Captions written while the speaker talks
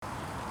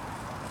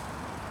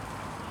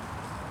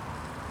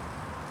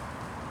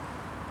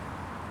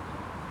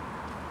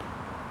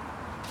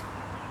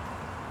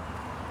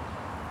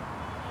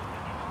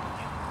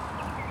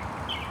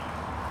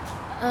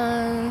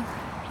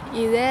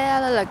现在阿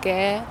拉辣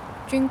盖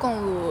军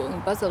工路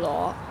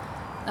516，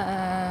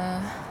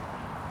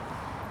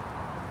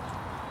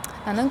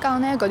哪能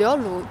讲呢？搿条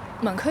路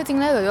门口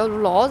进来搿条路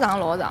老长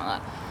老长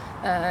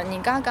个，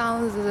人家讲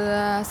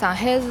是上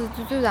海市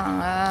最长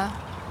个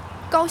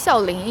高校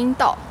林荫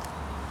道。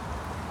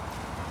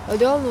搿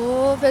条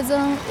路反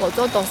正老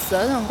早读书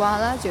个辰光，阿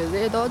拉就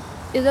是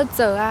一直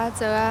走啊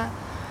走啊。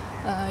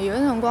有个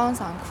辰光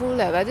上课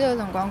来勿及个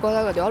辰光，觉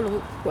着搿条路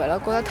觉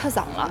着太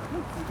长了。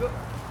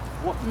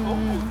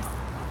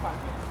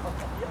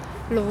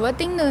路的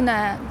顶头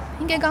呢，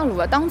应该讲路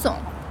的当中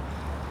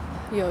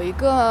有一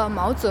个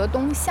毛泽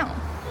东像。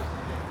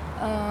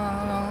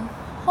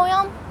好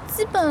像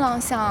基本浪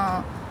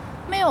向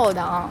每个学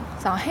堂，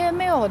上海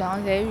每个学堂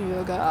侪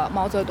有搿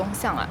毛泽东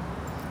像个。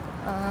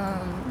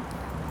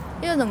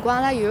那个辰光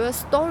阿拉有个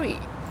story，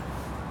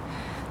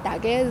 大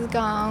概是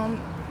讲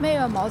每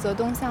个毛泽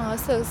东像的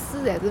手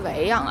势侪是勿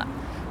一样的。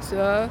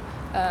然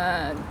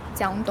后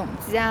蒋同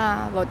志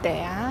啊、复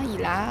旦啊，伊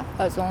拉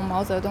搿种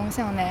毛泽东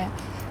像呢，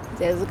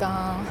侪是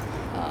讲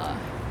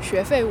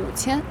学费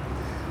5000。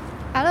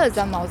阿拉搿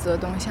只毛泽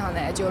东像呢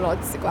就老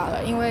奇怪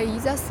个，因为伊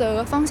只手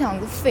个方向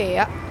是反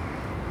个。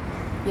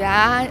伊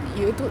拉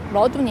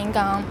老多人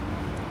讲，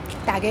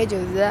大概就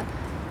是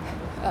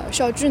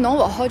小句侬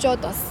勿好叫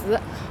读书，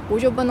我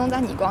就拨侬只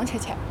耳光吃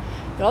吃。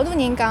老多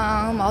人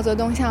讲毛泽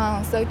东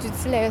像手举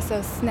起来个手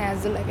势呢，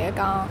是辣盖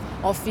讲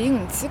学费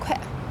5000块。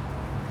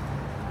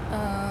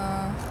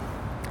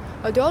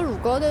搿条路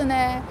高头呢，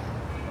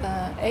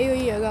还有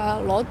一个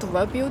老大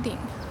个 building，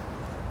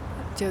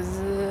 就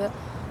是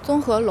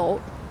综合楼。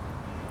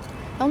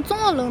像综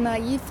合楼呢，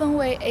伊分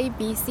为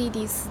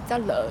A、B、C、D 4只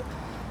楼，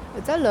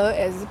搿只楼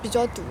还是比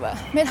较大个。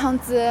每趟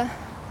子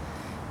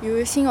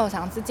有新学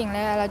生子进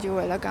来，阿拉就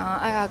会了讲，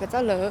哎呀，搿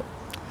只楼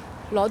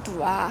老大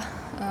啊，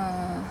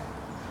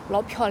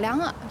老漂亮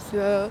个。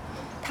然后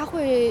它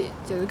会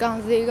就是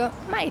讲是一个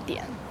卖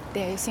点，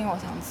对新学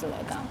生子来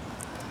讲。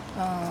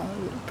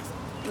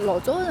老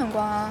早个辰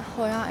光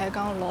好像还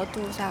讲老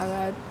多啥个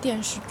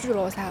电视剧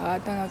咯啥个，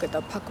蹲辣搿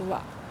搭拍过个。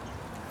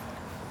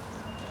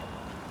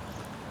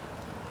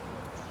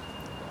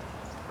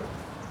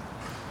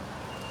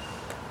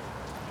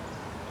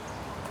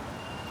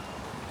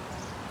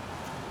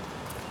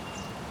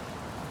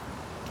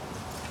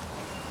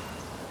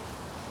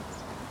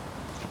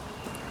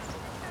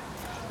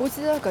我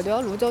记得搿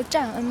条路叫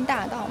占恩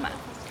大道嘛。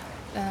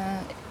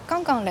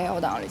刚刚来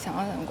学堂里向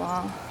个辰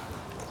光，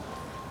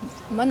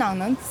没哪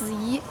能注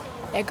意，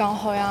还讲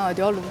好像搿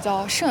条路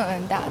叫圣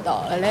恩大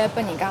道，后来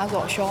被人家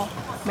嘲笑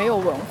没有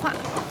文化。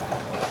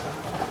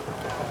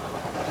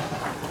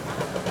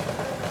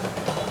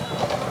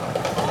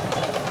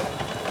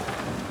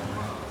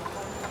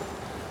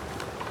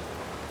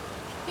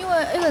因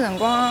为埃个辰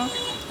光，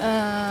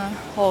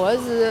学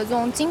的是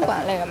种经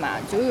管类个嘛，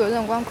就有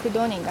辰光看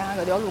到人家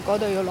搿条路高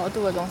头有老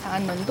多搿种啥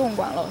能动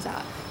馆咯啥，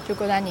就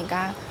觉着人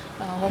家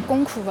学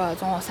工科个搿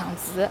种学生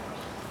子，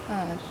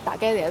大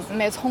概侪是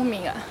蛮聪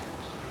明个。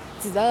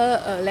其实后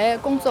来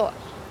工作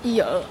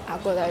以后，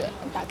也觉着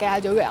大概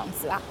也就搿样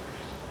子啦。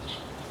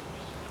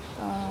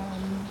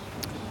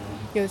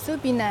右手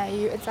边呢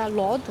有一只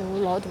老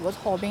大个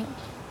草坪，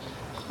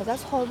搿只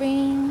草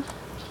坪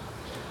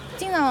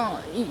经常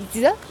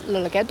其实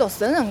辣盖读书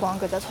个辰光，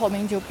搿只草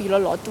坪就变了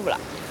老多了。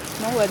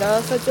侬会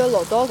得发觉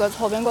老早搿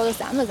草坪高头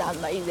啥物事也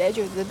没，现在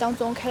就是当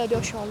中开了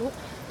条小路，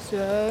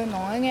然后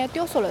弄了眼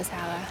雕塑了啥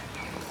个，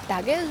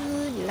大概是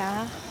伊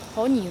拉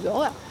学艺术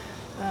个。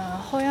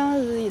好像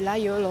是伊拉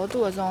有老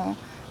多搿种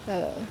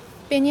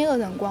毕业个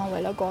辰光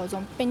为了搞搿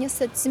种毕业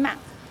设计嘛，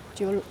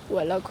就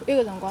为了看埃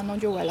个辰光侬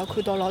就为了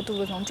看到老多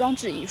搿种装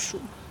置艺术。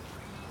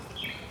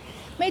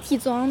每天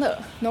早上头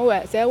侬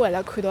侪为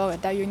了看到搿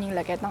搭有人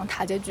辣盖打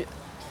太极拳。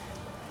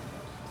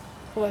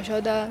我勿晓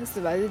得是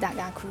勿是大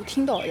家可以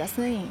听到搿只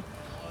声音，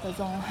搿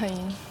种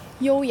很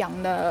悠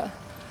扬的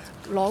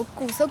老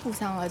古色古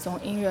香个搿种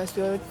音乐，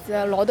然后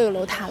只老头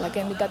老太辣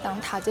盖面搭打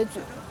太极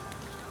拳。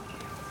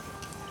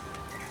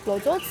老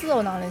早子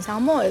学堂里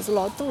向猫还是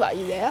老多个，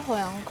现在好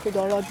像看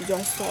到了比较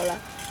少了。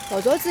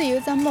老早子有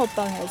只猫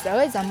白颜色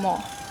个一只猫，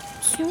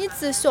去年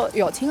子校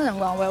庆个辰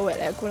光我也回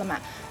来过了嘛，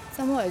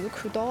只猫还是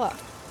看到个。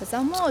搿只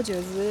猫就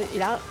是伊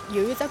拉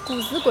有一只故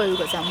事关于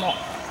搿只猫。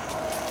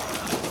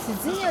前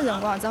几年个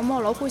辰光，搿只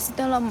猫老欢喜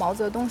蹲辣毛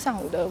泽东像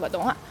下头勿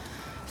动个，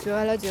所以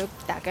阿拉就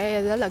大概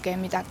一直辣盖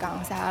面搭讲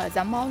啥，搿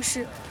只猫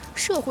是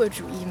社会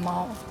主义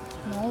猫，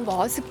侬勿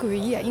好去管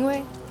伊个，因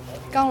为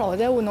讲老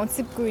实话，侬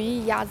去管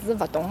伊，伊也是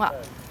勿动个。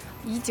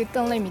伊就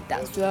蹲辣埃面搭，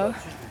然后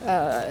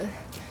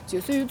就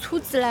算有车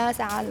子啦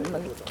啥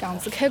样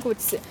子开过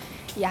去，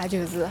伊也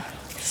就是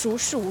熟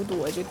视无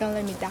睹的，就蹲辣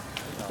埃面搭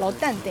老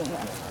淡定的。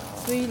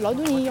所以老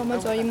多人要么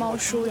叫伊猫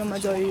叔，要么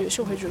叫伊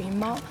社会主义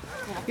猫。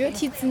有一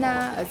天子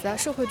呢，搿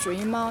只社会主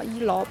义猫伊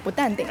老不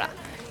淡定了，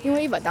因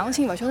为伊勿当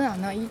心，勿晓得哪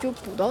能，伊就爬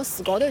到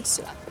树高头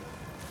去了，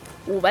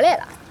下勿来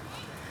了。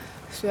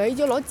然后伊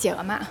就老急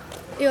个嘛，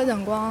埃个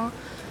辰光，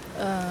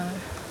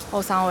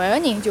学生会个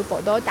人就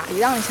跑到大礼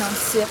堂里向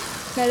去。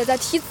拿了只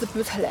梯子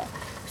搬出来，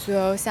然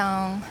后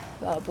想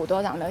爬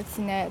到上头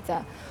去拿一只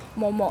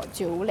猫猫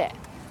救下来。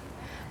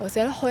后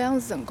头好像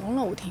是成功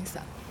了，我听说。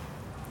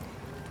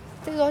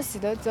再朝前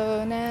头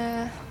走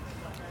呢，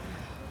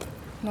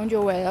侬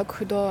就会得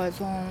看到搿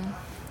种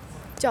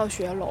教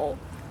学楼，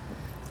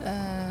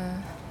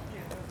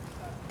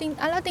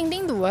阿拉顶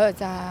大个搿只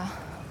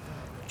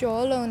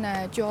教学楼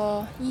呢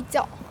叫一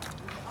教，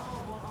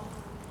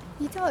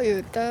一教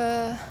有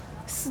得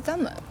4只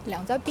门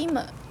，2只边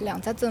门，2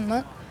只正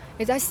门，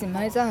一只前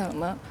门，一只后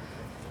门。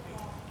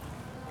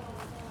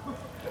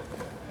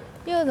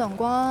伊个辰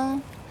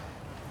光，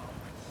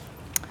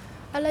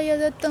阿拉一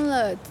直蹲辣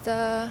搿只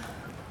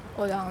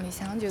学堂里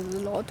向，就是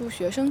老多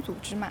学生组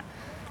织嘛，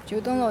就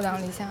蹲辣学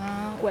堂里向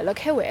为了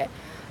开会，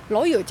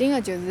老有劲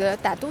个，就是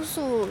大多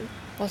数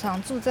学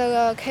生组织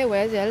个开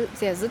会，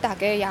侪是大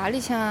概夜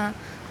里向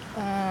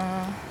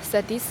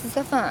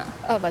10:40分，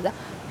勿是，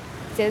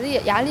侪是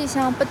夜里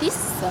向8:40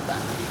分。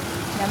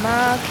那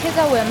么开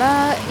只会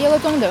嘛，1个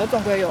钟头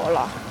总归要个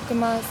咯。葛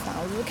末上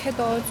午开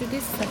到9:40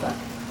分。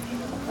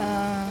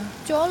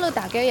教学楼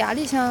大概夜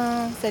里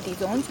向10点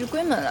钟就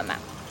关门了嘛。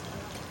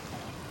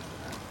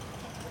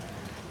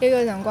埃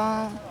个辰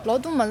光老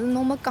多物事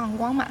侬没讲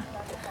光嘛，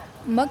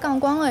没讲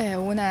光个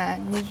闲话呢，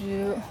你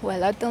就为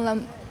了蹲辣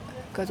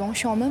搿种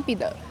小门边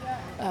头，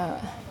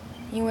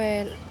因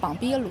为旁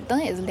边个路灯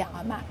还是亮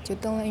个嘛，就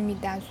蹲辣埃面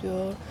搭，然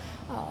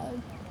后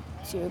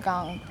就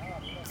讲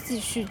继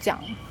续讲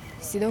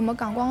前头没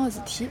讲光个事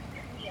体。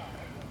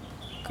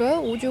搿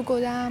我就觉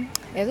着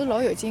还是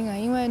老有劲个，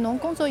因为侬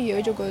工作以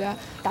后就觉着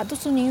大多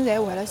数人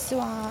侪为了希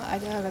望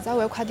搿只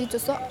会快点结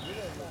束。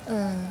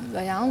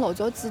勿像老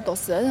早子读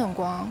书个辰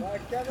光，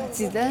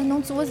其实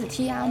侬做个事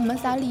体也没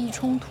啥利益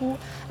冲突，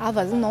也勿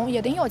是侬一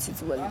定要去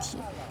做个事体，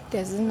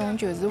但是侬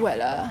就是为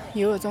了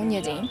有搿种热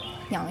情，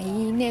让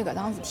伊拿搿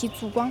桩事体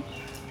做光。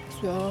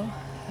然后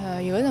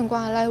有个辰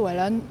光阿拉为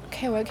了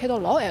开会开到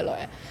老晚老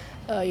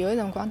晚，有个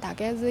辰光大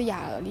概是夜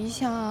里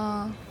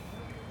向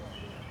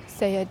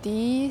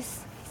11:30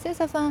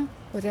分，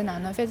或者哪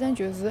能，反正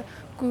就是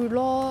赶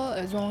牢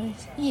搿种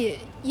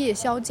夜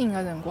宵禁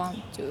个辰光，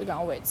就是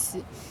讲回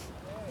去。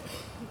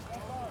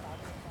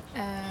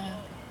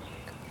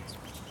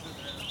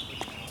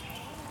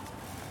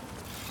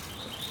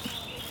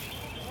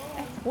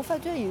我发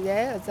觉现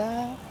在搿只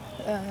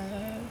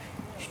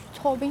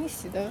草坪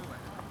前头，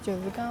就是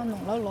讲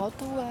弄了老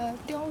多个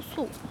雕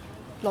塑，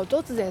老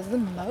早子侪是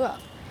没个。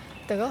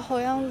迭个好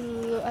像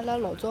是阿拉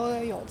老早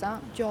个校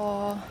长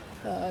叫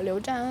刘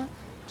占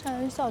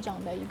恩校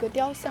长的一个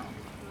雕像。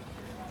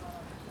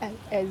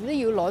还是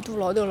有老多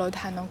老头老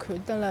太侬看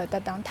蹲辣搿搭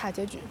打太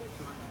极拳。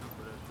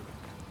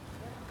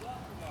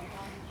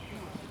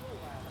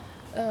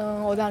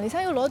学堂里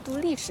向有老多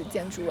历史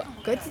建筑个，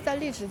搿几只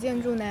历史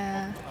建筑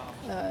呢，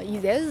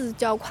现在是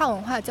叫跨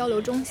文化交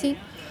流中心。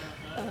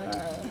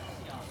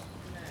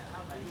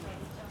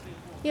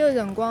伊个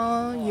辰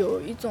光有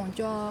一种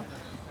叫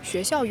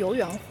学校游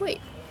园会，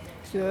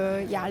然后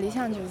夜里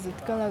向就是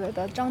跟了搿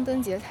搭张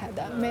灯结彩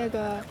的，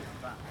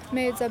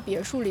每只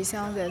别墅里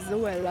向侪是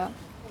为了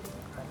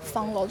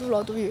放老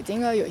多有劲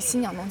个游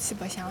戏让侬去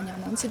白相，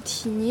让侬去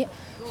体验。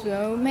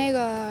然后每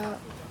个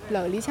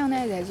楼里向呢，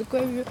侪是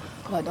关于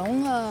勿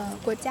同个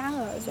国家个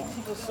搿种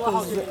故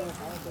事。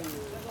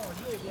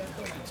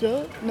然后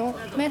侬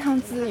每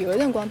趟子有个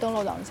辰光蹲辣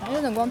学堂里向，有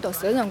个辰光读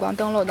书个辰光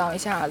蹲辣学堂里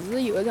向，也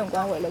是有个辰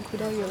光为了看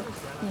到有人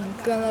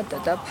跟了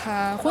搿搭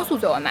拍婚纱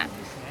照个嘛。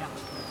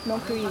侬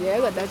看现在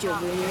搿搭就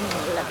是有人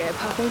辣盖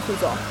拍婚纱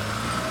照，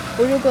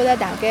我就觉着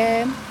大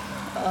概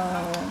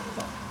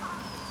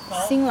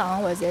新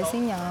郎或者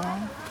新娘，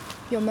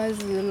要么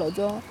是老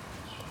早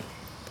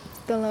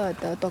蹲辣搿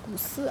搭读过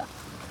书个。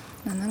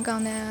哪能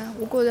讲呢？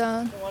我觉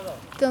着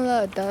蹲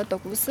辣搿搭读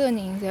过书个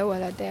人，侪会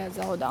得对搿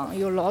只学堂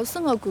有老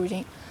深个感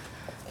情。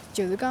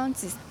就是讲，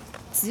即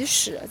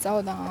使搿只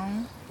学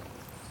堂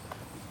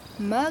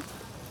没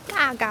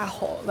介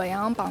好，勿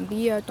像旁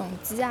边个同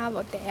济啊、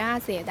复旦啊、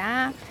财大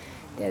啊，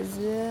但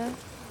是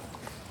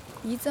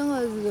伊真个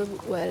是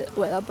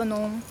为了拨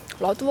侬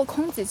老多个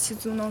空间去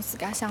做侬自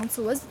家想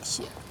做个事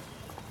体。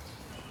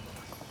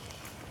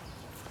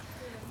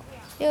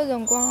伊个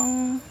辰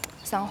光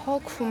上好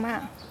课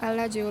嘛，阿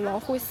拉就老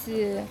欢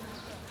喜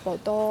跑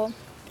到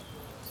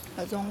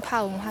搿种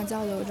跨文化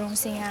交流中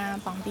心啊，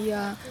旁边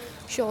个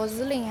小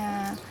树林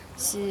啊，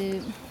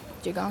去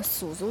就讲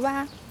坐坐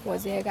啊，或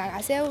者爬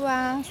爬山虎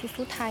啊，晒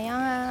太阳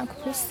啊，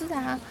看书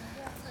啊。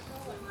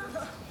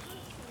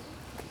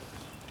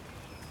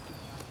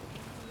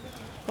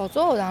老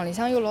早学堂里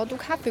向有老多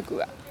咖啡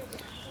馆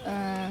个，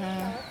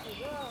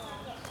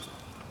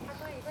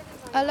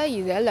阿拉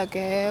现在辣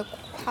盖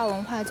跨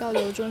文化交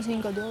流中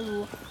心搿条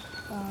路，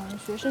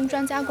学生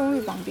专家公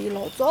寓旁边，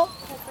老早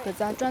搿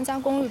只专家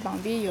公寓旁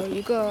边有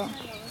一个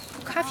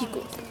咖啡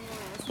馆，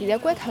现在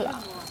关脱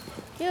了。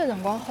伊个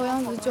辰光好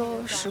像是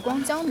叫时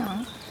光胶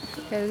囊，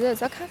但是搿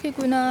只咖啡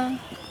馆呢，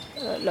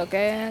辣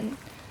盖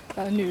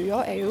南校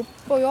还有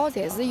北校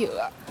侪是有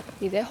个，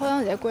现在好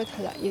像侪关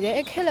脱了。现在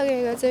还开辣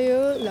盖个只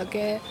有辣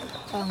盖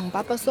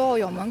580号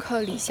校门口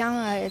里向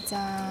个一只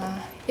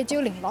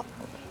1906。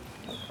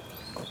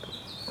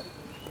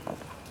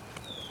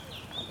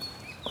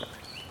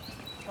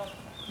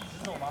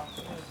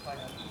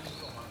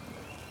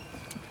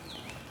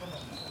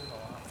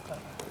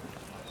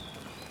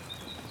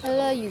阿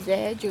拉现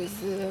在就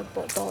是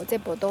再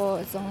跑到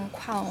搿种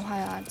跨文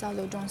化交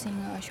流中心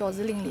个小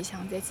树林里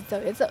向再去走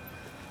一走。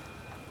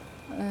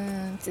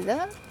其实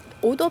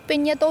我到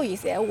毕业到现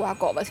在，我也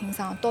搞勿清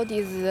爽到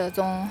底是搿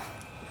种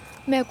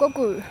美国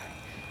馆、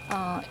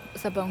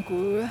日本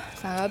馆、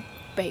啥个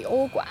北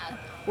欧馆，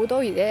我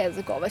到现在还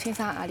是搞勿清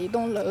爽何里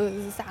栋楼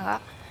是啥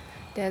个，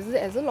但是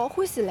还是老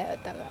欢喜来搿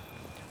搭个。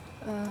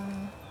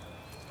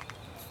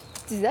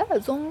其实搿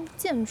种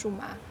建筑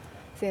嘛，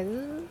侪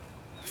是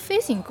翻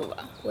新过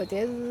的，或者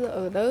是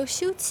后头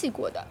修葺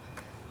过的，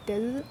但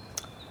是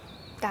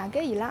大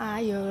概伊拉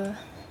也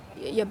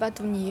有100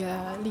多年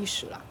的历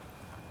史了。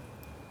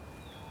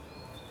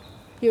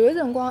有个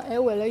辰光还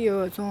为了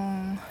有搿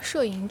种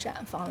摄影展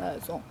放了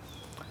搿种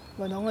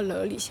勿同个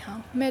楼里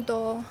向，每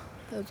到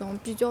搿种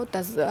比较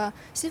特殊个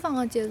西方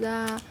个节日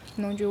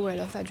侬就会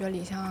了发觉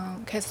里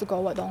向开始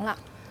搞活动了。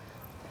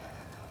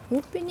我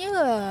毕业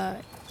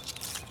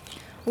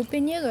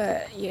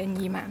个一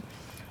年嘛，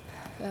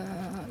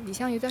里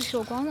向有只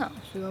小广场，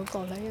然后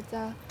搞了一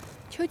只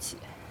秋千。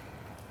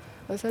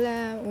后头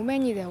来，我每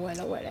年侪会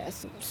了回来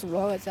坐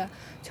牢搿只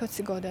秋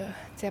千高头，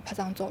再拍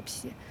张照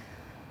片。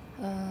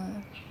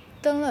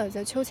登了搿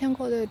只秋千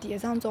高头，第一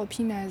张照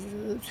片呢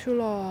是穿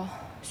了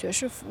学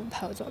士服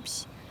拍个照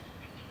片。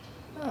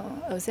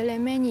后头来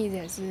每年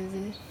侪是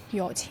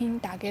校庆，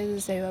大概是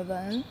10月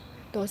份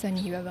到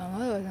12月份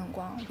个搿辰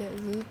光，但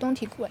是冬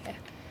天过来，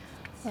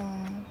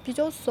比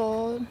较少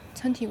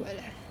春天回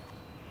来。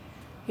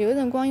有个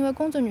辰光因为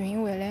工作原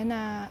因回来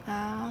呢，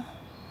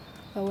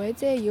也勿会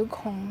再有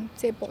空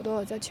再跑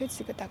到搿只秋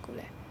千搿搭过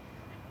来，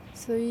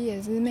所以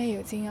还是蛮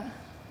有劲个。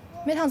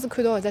每趟子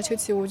看到搿只秋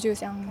千，我就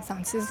想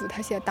上去坐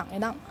脱些打一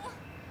打。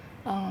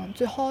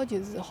最好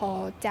就是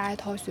好加一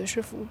套学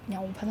士服，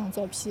让我拍张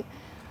照片。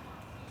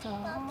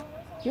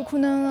有可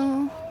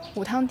能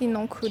下趟点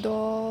侬看到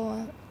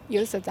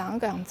有10张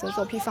搿样子的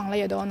照片放辣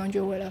一道，侬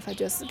就会了发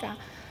觉自家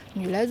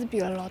原来是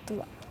变了老多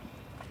个。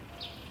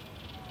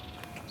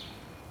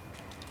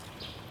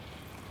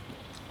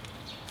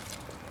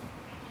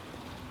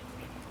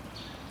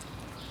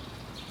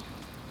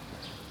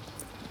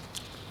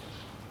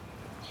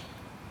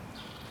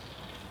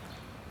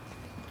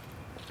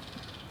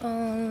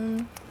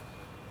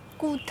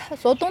过脱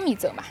朝东面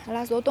走嘛，阿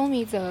拉朝东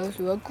面走，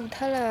然后过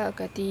脱了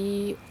搿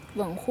点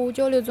文化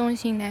交流中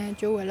心呢，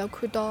就为了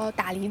看到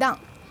大礼堂。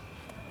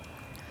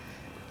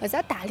搿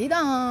只大礼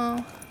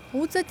堂，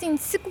我只进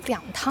去过2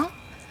趟，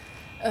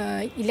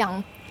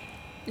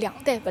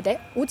对，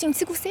我进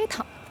去过3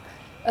趟。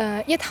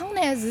一趟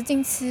呢是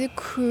进去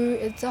看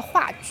一只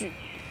话剧，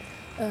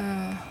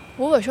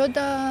我勿晓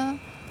得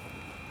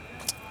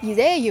现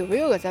在有没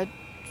有搿只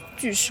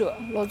剧社。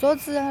老早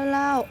子阿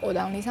拉学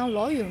堂里向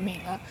老有名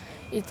个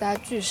一只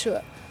剧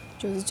社，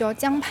就是叫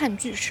江畔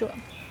剧社。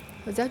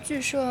搿只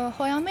剧社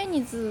好像每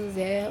年子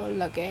侪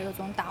辣盖搿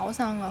种大学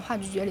生个话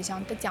剧节里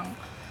向得奖。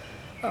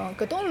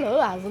搿栋楼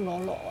也是老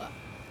老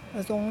个，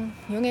搿种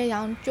有眼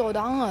像教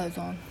堂个搿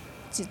种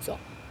建筑。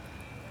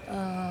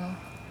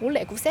我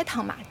来过3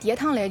趟嘛，第一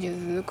趟来就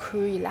是看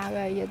伊拉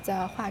个一只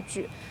话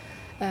剧。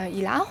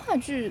伊拉话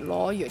剧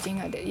老有劲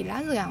个，伊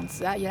拉是搿样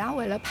子个，伊拉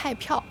为了派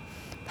票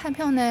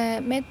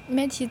呢，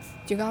每天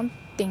就讲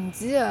定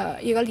期个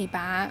1个礼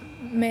拜，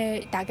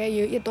大概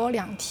有1到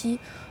2天，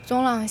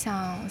中浪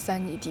向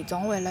12点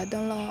钟为了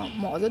蹲辣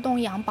毛泽东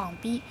洋旁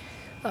边，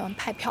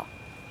派票。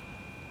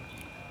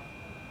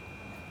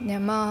那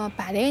么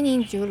排队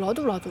人就老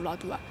多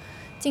个，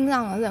进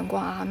场个辰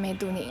光也蛮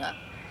多人个。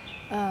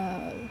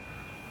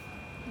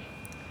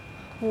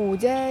话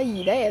剧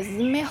演得还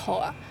是蛮好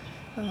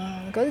个。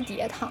搿是第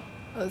一趟。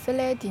后头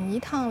来第2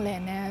趟来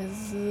呢，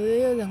是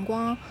有辰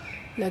光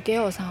辣盖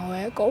学生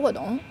会搞活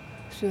动，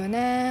然后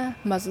呢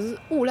物事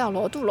物料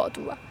老多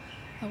个。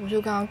我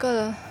就讲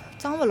搿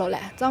装勿落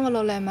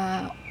来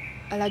嘛，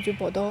阿拉就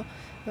跑到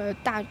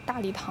大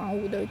礼堂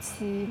下头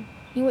去。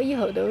因为伊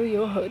后头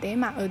有后台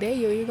嘛，后台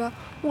有一个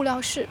物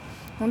料室，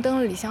侬蹲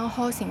辣里向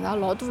好寻着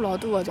老多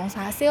搿种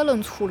啥3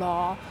轮车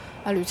咯，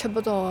乱七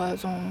八糟个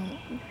种，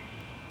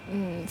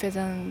反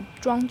正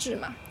装置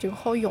嘛，就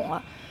好用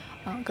个。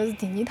搿是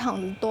第2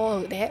趟是到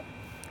后台，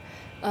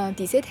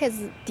第三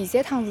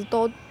趟是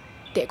到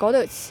台高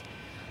头去，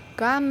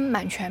搿也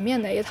蛮全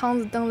面的。一趟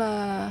是蹲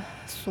辣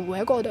座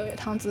位高头，一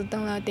趟是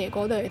蹲辣台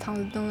高头，一趟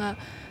是蹲辣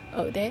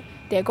后台。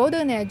台高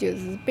头呢，就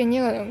是毕业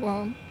个辰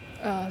光。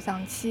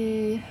上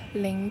去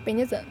领毕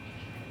业证，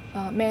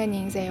每个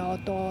人侪要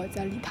到只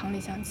礼堂里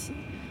向去。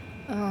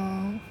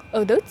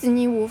后头几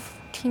年我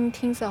听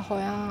说好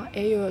像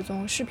还有搿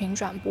种视频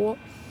转播。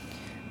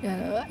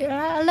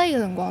阿拉个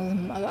辰光是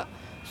没个。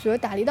然后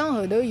大礼堂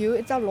后头有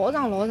一只老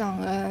长个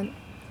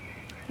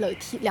楼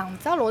梯，2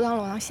只老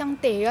长相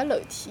对个楼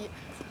梯。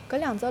搿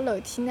2只楼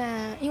梯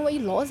呢，因为伊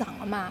老长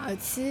个嘛，而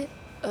且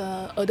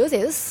后头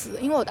侪是树，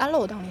因为阿拉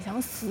学堂里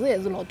向树还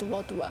是老多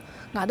个。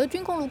外头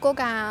军工路高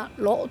架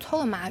老龌龊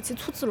个嘛，而且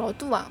车子老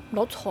多个，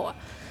老吵个。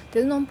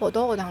但是侬跑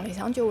到学堂里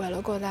向就会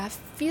了觉着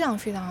非常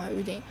个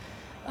安静。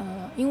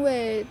因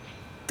为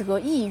得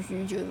益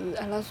于就是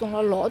阿拉种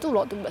了老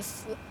多个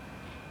树，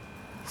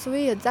所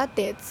以搿只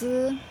台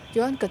子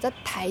就搿只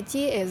台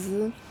阶还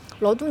是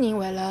老多人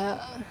为了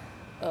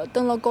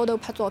登辣高头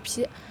拍照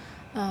片。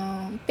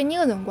毕业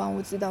个辰光，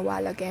我记得我也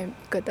辣盖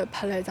搿搭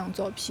拍了一张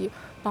照片，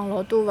帮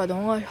老多勿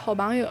同个好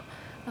朋友。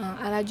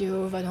阿拉就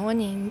勿同个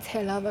人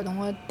踩辣勿同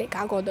个台阶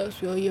高头，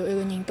然后有一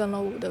个人蹲辣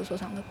下头朝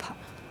上头拍。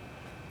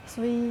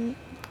所以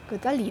搿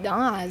只礼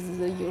堂也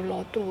是有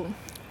老多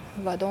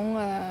勿同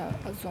个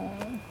搿种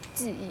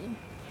记忆。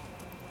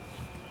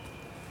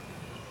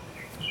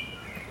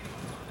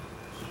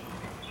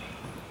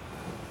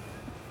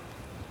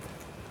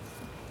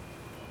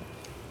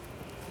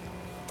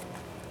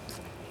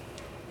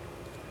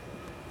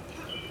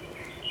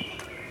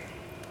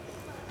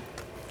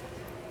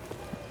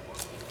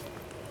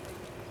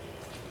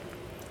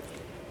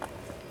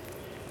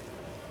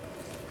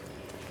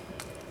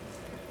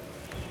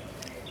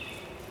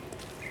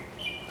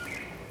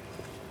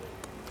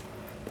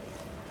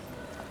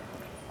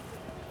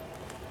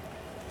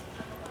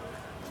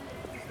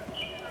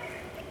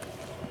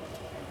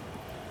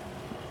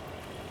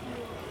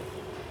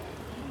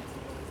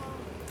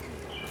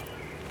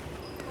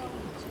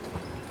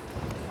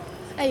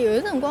有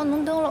个辰光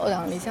侬蹲辣学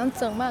堂里向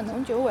走嘛，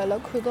侬就为了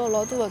看到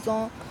老多搿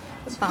种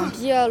旁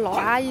边个老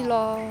阿姨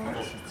咯、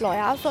老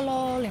爷叔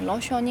咯、领牢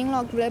小人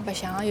咯过来白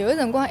相。有个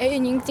辰光还有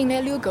人进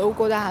来遛狗，我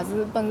觉着也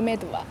是本事蛮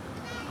大个。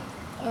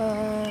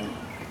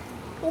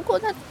我觉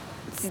着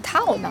其他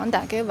学堂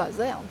大概勿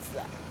是搿样子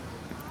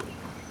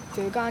个，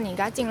就是讲人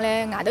家进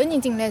来，外头人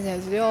进来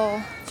侪是要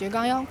就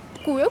讲要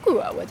管一管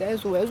个，或者查一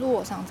查学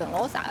生证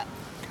咯啥个。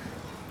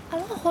阿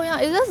拉好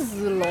像一直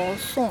是老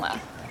松个。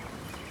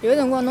有个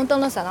辰光侬蹲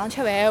辣食堂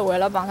吃饭，为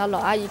了碰着老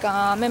阿姨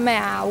讲妹妹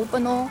啊，我拨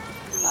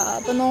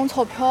侬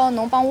钞票，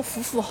侬帮我付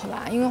付好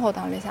伐？因为学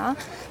堂里向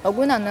勿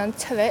管哪能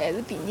吃饭还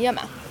是便宜个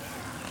嘛。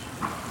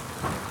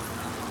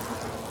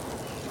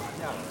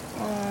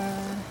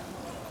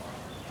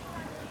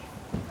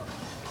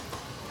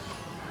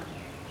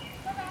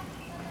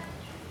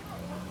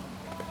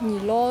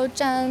沿牢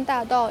占安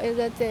大道一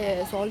直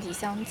在朝里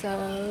向走。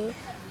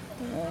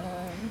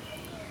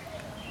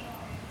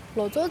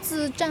老早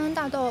子占安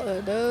大道后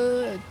头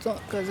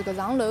搿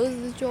幢楼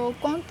是叫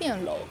光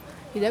电楼，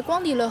现在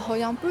光电楼好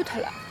像搬脱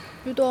了，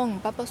搬到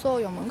580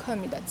号校门口埃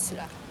面搭去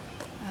了。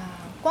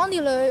光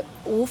电楼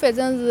我反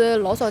正是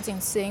老少进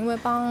去，因为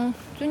帮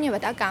专业勿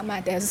搭界嘛。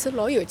但是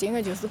老有劲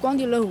个就是光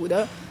电楼下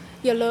头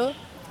1楼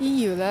伊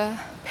有个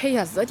配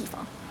钥匙个地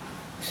方，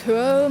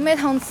然后每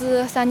趟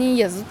子啥人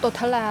钥匙丢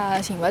脱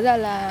啦、寻勿着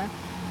啦，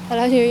阿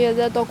拉就一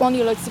直到光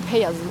电楼去配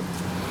钥匙。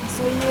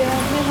所以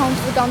每趟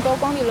子讲到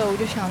光电楼，我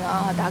就想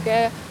着大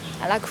概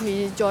阿拉可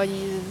以叫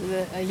伊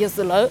是钥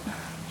匙楼。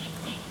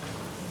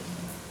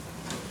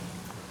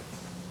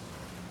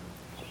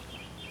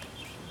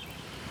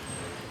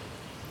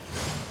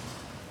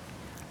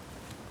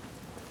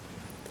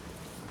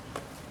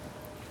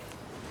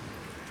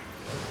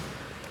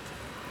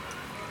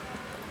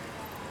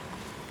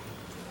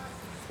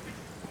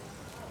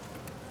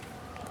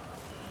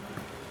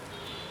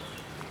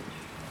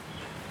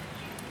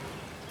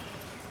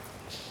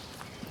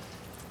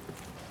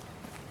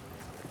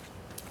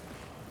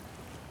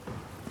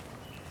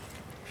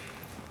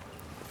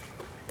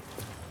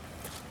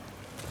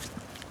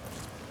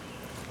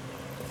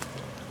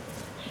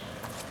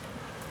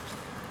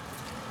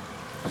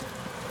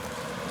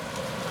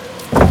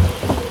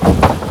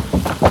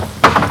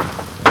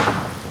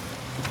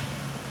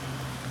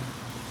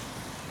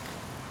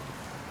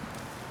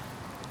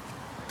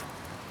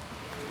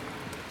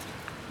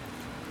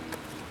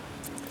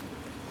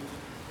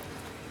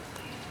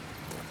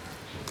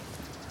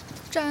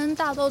占安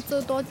大道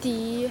走到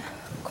底，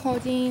靠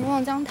近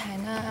望江台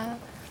呢，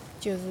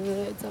就是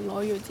一只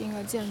老有劲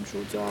个建筑，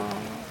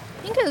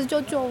应该是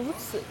叫教务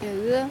处，但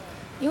是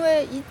因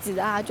为伊其实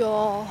也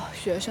叫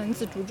学生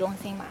自助中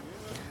心嘛。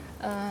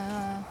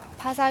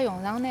派啥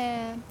用场呢？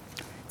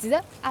其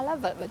实阿拉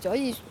勿叫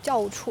伊教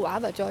务处，也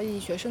勿叫伊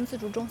学生自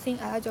助中心，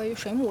阿拉叫伊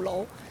水母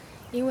楼，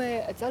因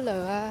为搿只楼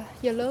个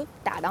1楼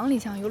大堂里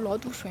向有老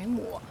多水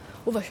母，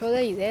我勿晓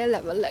得现在还辣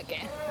勿辣盖。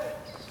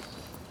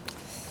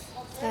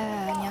让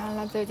阿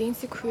拉走进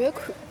去看一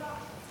看。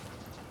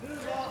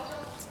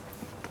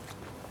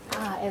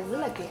还是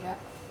辣盖个。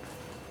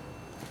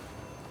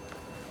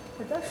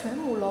搿只水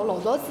母楼老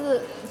早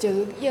子就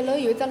是1楼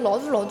有一只老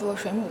大个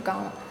水母缸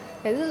个，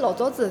但是老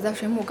早子搿只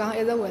水母缸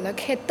一直为了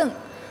开灯，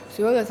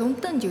然后搿种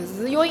灯就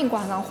是妖形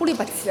怪状、花里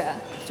白气个，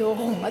就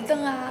红个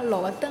灯啊、绿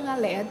个灯啊、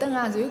蓝个灯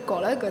啊，然后搞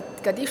了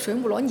搿点水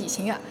母老恶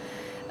心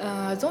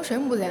个。种水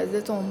母侪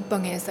是种白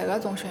颜色个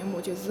种水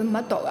母，就是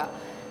没毒个。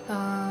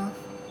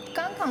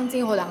刚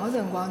进学堂个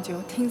辰光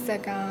就听说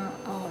讲，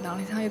学堂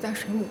里向有只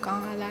水母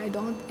缸，阿拉一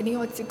定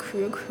要去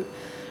看一看，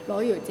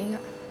老有劲个。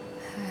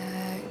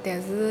但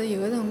是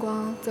有个辰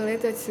光走来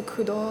走去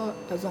看到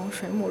搿种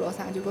水母咯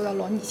啥，就觉着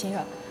老恶心个。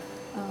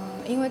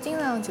因为经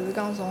常就是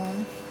讲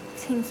从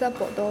寝室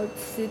跑到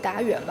去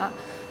打远嘛，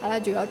阿拉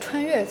就要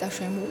穿越一只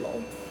水母楼，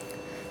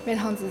每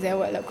趟子侪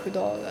为了看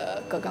到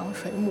搿缸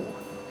水母。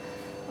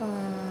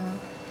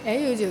还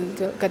有就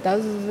是搿搭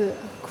是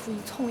可以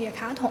充1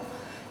卡通。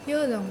有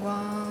个辰光，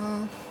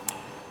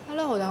阿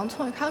拉学堂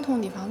冲一卡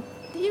通地方，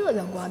第一个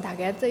辰光大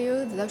概只有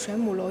搿只水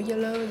马路1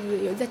楼是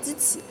有只机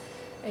器，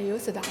还有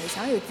食堂里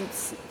向有机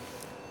器。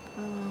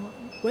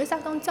为啥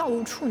讲教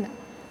务处呢？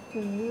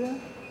就是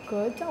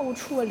搿教务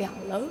处的2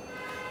楼，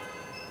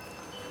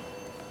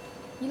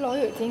伊老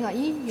有劲个，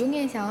伊有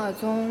眼像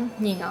搿种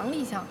银行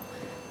里向，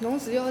侬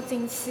是要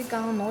进去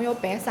讲侬要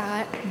办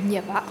啥个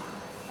业务，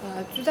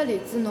举个例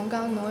子，侬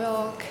讲侬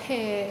要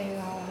开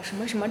什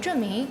么什么证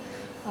明，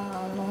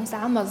侬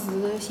啥物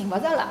事寻勿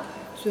着了，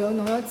然后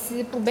侬要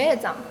去补办一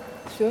张，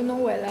然后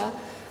侬为了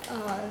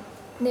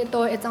拿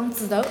到一张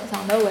纸头，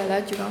上头为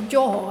了就讲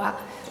叫号个，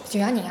就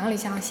像银行里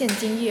向现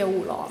金业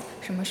务咯，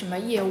什么什么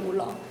业务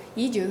咯，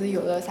伊就是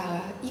有的啥个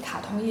一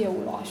卡通业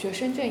务咯，学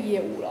生证业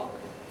务咯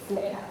之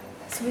类的，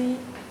所以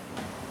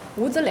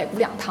我只来过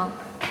2趟，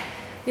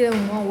伊个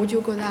辰光我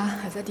就觉着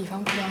搿只地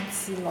方看上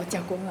去老结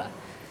棍个。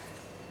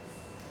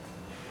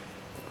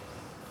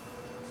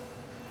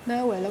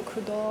那为了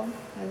看到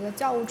搿个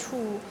教务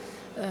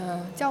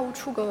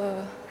处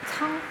个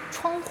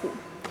窗户，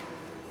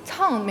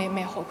窗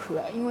蛮好看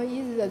的，因为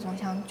伊是搿种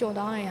像教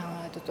堂一样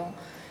的这种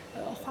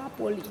花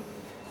玻璃。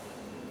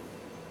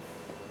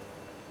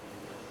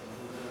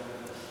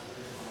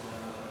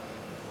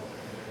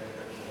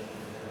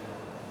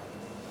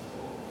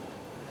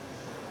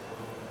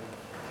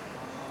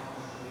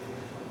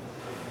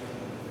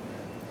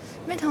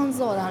每趟子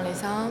学堂里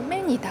向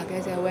每年大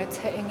概侪会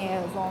出一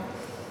眼搿种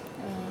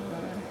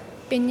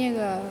毕业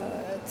个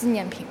纪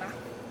念品嘛。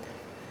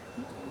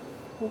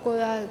我觉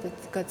着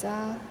搿只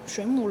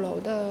水母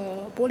楼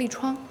的玻璃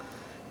窗，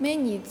每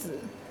年子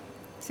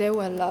侪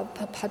会了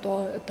拍到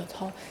搿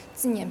套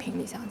纪念品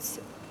里向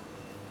去。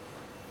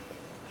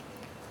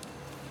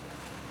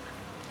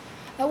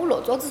我老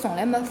早子从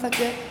来没发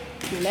觉，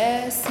原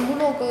来水母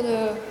楼高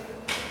头，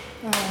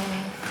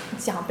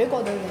墙壁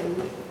高头侪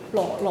是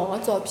老个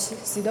照片。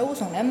前头我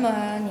从来没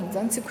认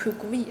真去看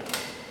过伊。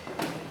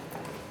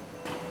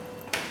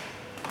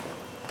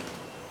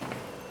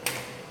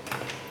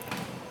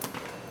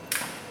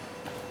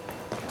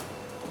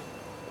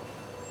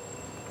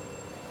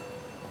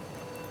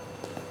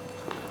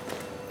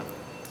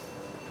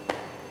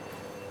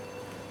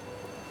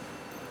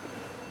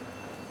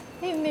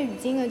还有蛮有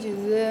劲个，就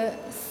是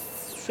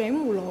水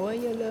母楼个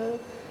1楼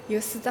有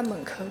4只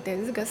门口，但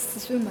是搿4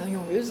扇门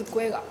永远是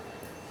关个，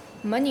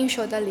没人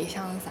晓得里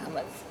向是啥物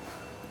事。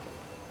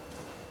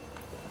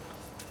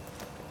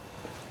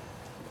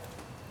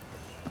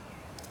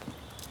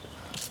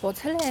跑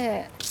出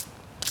来，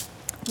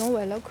侬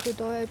为了看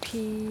到一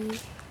片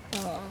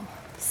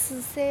水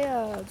杉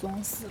个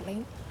种树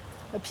林，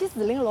搿片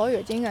树林老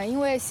有劲个，因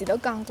为前头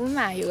讲过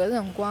嘛，有个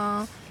辰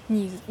光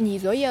艺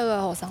术业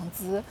个学生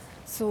子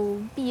做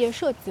毕业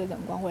设计的辰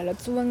光，为了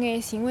做一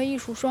眼行为艺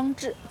术装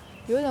置，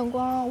有辰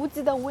光我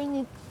记得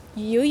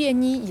有一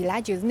年伊拉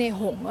就是拿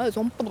红个搿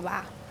种布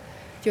啊，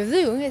就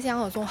是有眼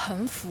像搿种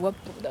横幅个布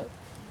头，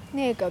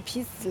拿搿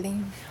片树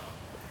林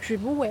全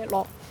部围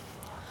牢，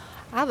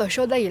也勿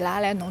晓得伊拉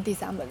来弄点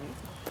啥物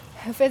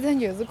事，反正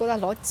就是觉着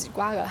老奇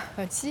怪个，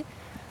而且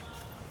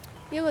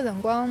伊个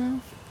辰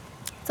光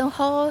正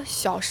好《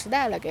小时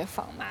代》辣盖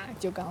放嘛，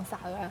就讲啥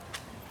个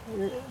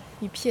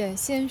一片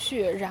鲜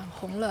血染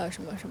红了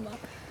什么什么。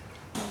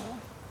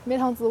每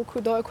趟子我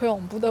看到一块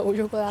红布头，我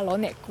就觉着老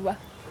难过个。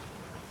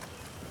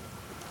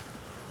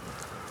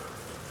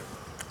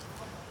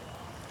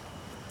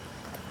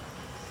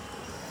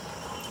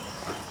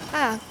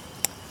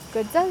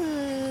搿只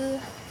是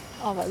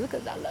勿是搿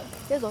只楼，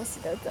再朝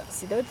前头走，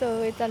前头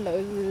走一只楼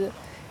是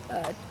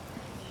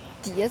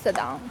第一食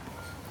堂。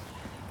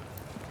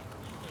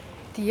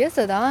第一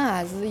食堂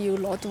也是有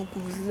老多故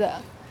事的。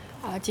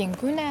尽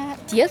管呢，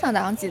第一食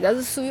堂其实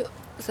是所有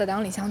食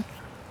堂里向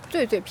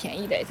最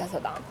便宜的一只食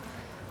堂。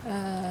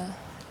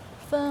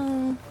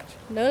分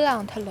楼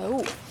上和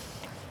楼下。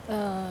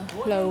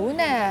楼下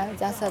呢，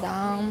只食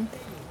堂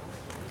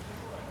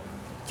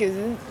就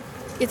是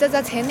一只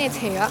菜拿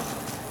菜个。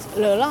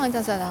楼上一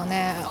只食堂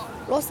呢，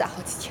老师也好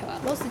去吃个。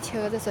老师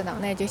吃个只食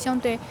堂呢，就相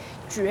对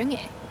贵一眼。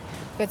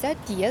搿只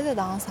第一食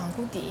堂上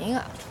过电影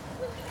个。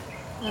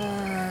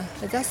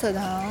搿只食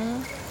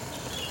堂，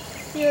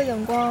伊个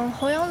辰光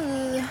好像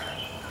是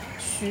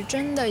徐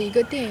峥的一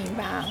个电影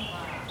吧，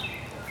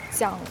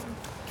讲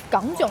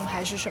港囧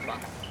还是什么，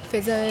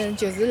反正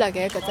就是辣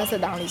盖搿只食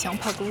堂里向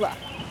拍过个。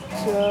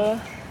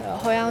然后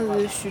好像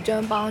是徐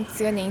峥帮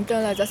几个人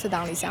蹲辣只食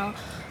堂里向，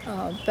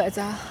被一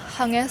只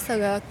黑颜色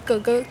个狗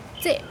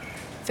追，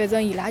反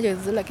正伊拉就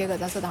是辣盖搿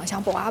只食堂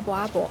向跑啊跑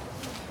啊跑。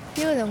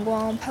伊个辰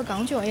光拍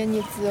港囧一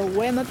年子，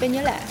我还没毕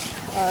业唻，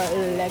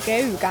辣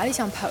盖寒假里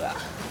向拍个。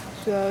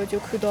然后就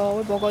看到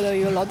微博高头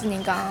有老多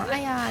人讲，哎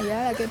呀，伊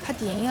拉辣盖拍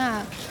电影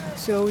啊。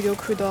然后我就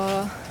看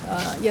到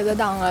一食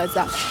堂个只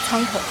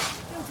窗口。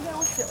因为今天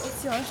我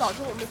洗完澡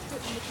之后我没吹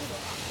过。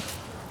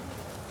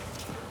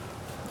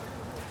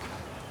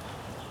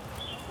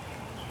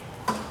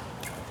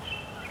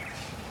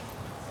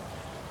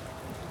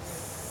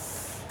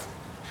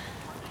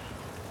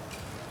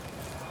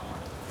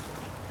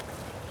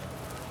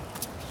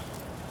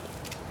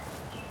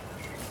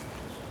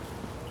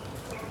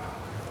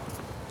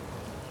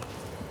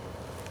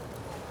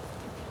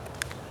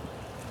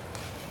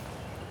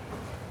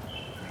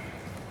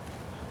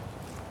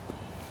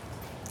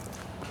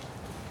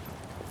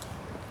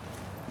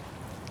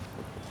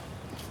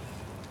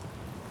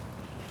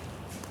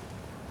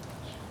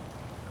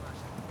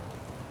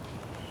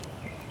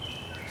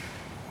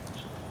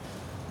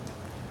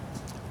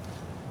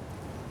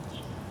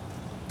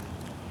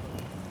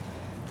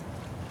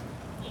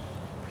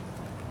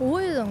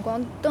辰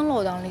光蹲辣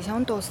学堂里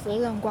向读书个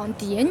辰光，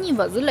第一年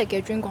勿是辣盖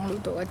军工路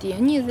读个，第一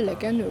年是辣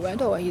盖南汇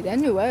读个。现在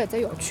南汇搿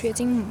只校区已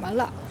经没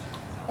了。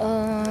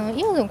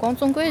伊个辰光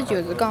总归就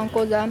是讲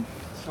觉着，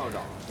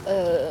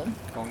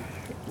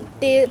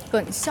对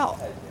本校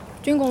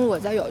军工路搿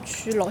只校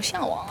区老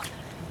向往个，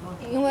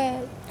因为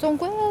总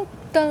归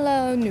蹲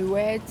辣南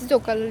汇建筑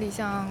阁楼里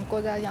向，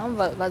觉着像勿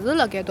是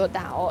辣盖读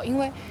大学，因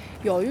为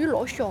校园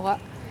老小个。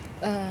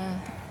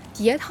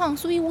第一趟，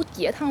所以我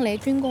第一趟来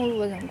军工路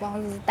个辰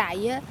光是大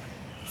一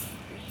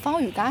放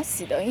寒假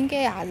前头，应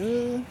该也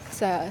是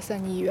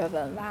12月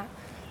份伐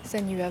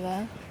？12月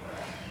份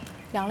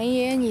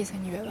，2011年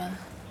12月份。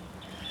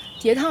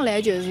第一趟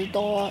来就是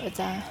到一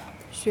只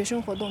学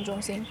生活动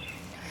中心。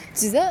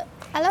其实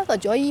阿拉勿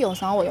叫伊学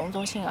生活动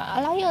中心个，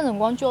阿拉伊个辰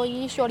光叫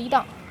伊小礼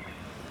堂。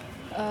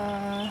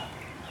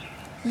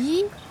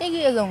伊埃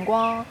个辰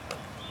光，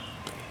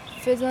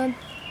反正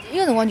伊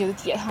个辰光就是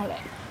第一趟来。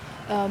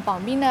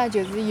旁边呢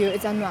就是有一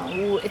只暖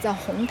屋，一只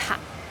红塔。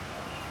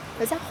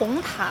搿只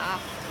红塔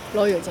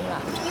老有劲个，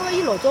因为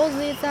伊老早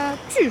是一只，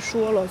据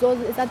说老早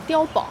是一只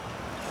碉堡，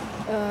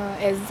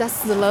还是只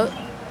水楼。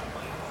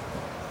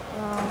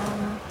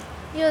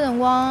伊个辰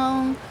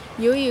光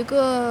有一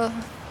个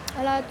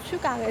阿拉参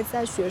加个一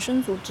只学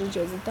生组织，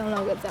就是蹲辣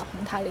搿只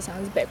红塔里向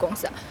是办公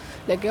室，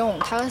辣盖红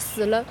塔个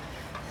水楼。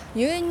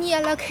有一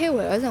年阿拉开会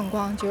个辰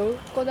光，就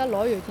觉着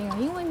老有劲个，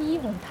因为伊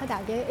红塔大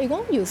概一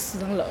共有4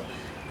层楼。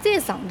再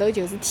上头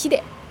就是天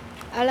台，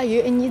阿拉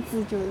有一年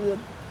子就是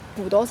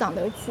爬到上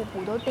头去，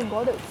爬到顶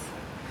高头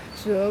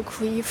去，然后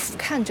可以俯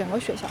瞰整个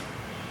学校。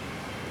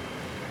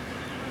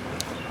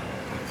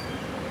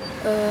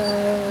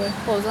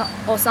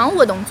学生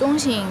活动中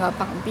心的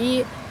旁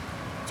边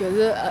就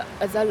是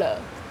一只楼，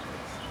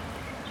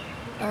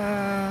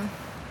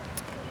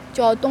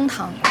叫东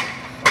堂。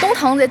东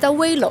堂是一只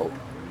危楼，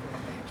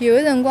有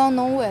个辰光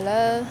侬为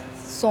了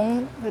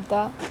从搿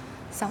搭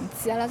上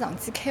去，阿拉上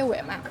去开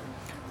会嘛。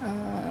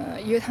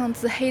有趟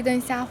子黑灯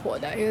瞎火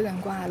的，有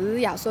辰光也是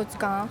爷叔就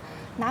讲，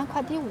㑚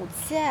快点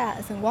下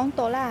去，辰光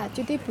到了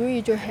，9点半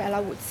伊就喊阿拉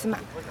下去嘛。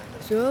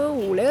然后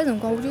下来个辰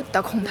光我就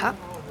踏空脱，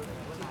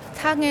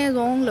差眼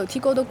从楼梯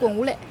高头滚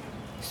下来。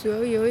然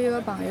后有一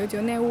个朋友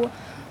就拿我，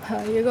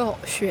一个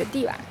学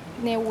弟吧，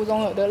拿我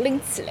从后头拎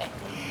起来，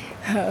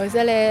后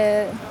头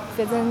来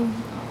反正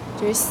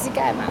就是膝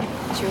盖嘛，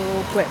就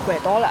拐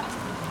到了。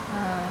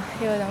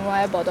那个辰光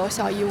还跑到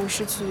校医务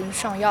室去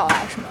上药啊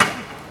什么的。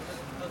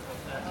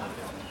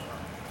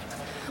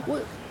我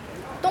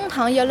东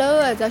堂1楼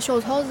个一只小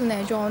超市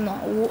呢叫暖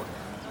屋。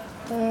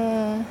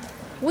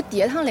我第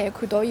一趟来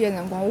看到伊个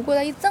辰光，我觉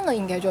着伊真个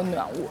应该叫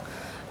暖屋。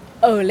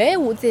后来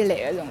我再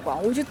来个辰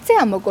光，我就再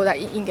也没觉着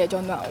伊应该叫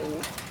暖屋，因为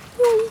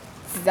伊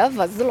其实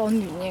勿是老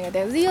暖人个。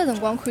但是伊个辰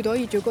光看到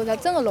伊就觉着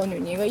真个老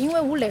暖人个，因为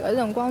我来个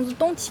辰光是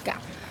冬天介，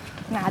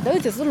外头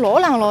就是老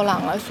冷个，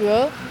然后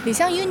里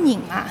向有人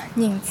啊，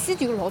人气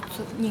就老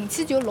足个。人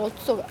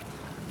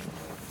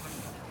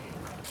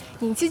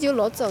气就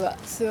老足个，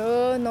然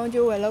后侬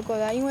就为了觉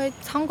着，因为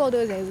窗高头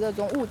侪是搿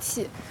种雾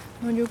气，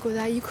侬就觉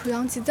着伊看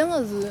上去真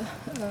个是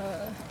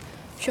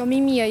小咪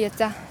咪个一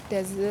只，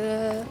但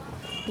是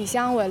里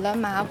向为了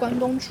卖关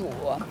东煮、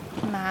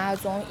卖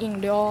种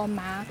饮料、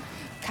卖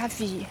咖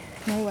啡，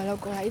侬为了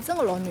觉着伊真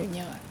个老暖热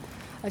个。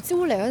而且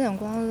我来个辰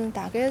光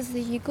大概是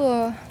一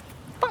个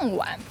傍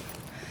晚，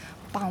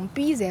旁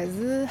边侪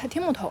是黑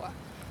天木头个，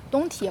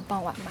冬天个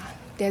傍晚嘛。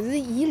但是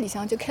伊里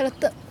向就开了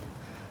灯。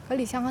搿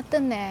里向个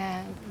灯呢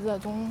是搿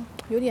种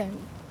有点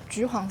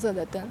橘黄色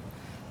的灯，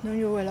侬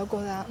就为了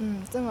觉着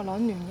真个老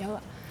暖热个。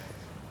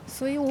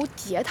所以我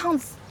第一趟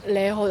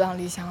来学堂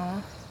里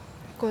向，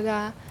觉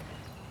着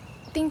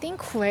顶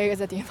可爱个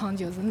只地方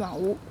就是暖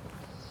屋。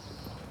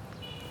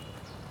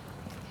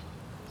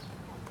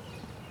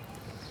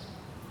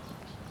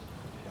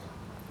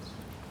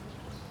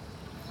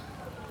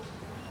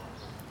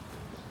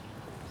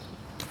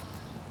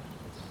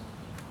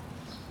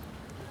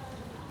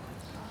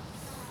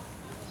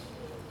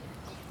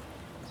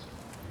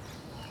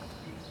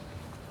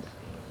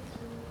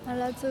阿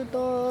拉走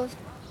到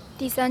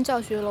第3教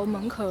学楼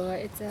门口的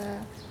一只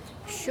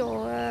小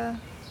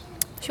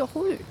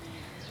花园。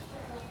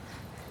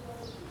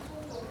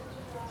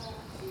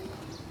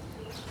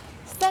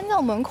3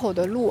教门口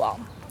的路啊，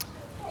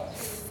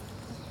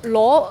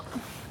老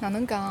哪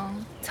能讲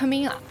出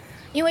名啊？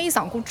因为伊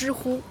上过知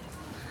乎。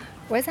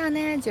为啥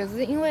呢？就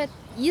是因为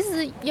伊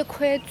是一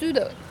块砖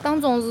头，当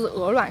中是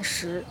鹅卵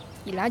石，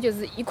伊拉就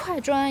是一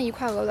块砖一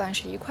块鹅卵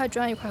石，一块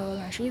砖一块鹅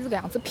卵石，伊是搿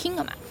样子拼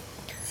的嘛。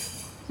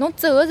侬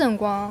走个辰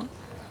光，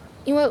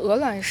因为鹅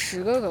卵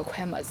石个搿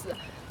块物事，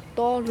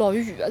到落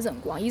雨个辰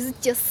光，伊是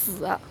积水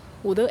个，下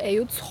头还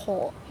有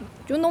草，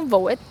就侬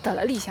勿会踏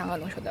辣里向个，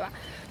侬晓得伐？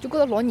就觉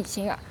着老恶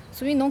心个。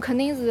所以侬肯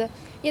定是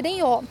一定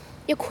要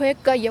一块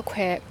隔一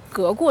块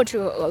隔过这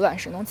个鹅卵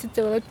石，侬去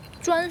走了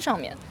砖上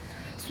面，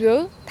然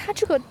后它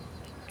这个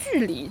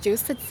距离就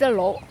设计得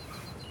老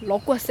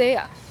骨塞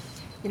个。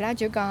伊拉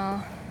就讲，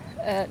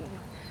男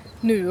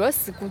个如果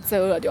走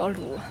搿条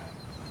路，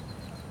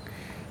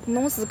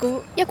侬如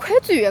果一块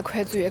砖一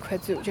块砖一块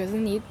砖，就是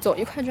你走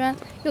一块砖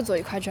又走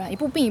一块砖，一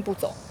步并一步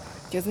走，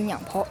就是娘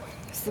炮。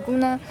如果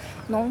呢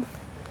侬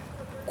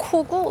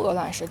跨过鹅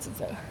卵石之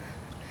后，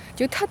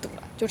就太多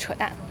了，就扯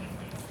淡。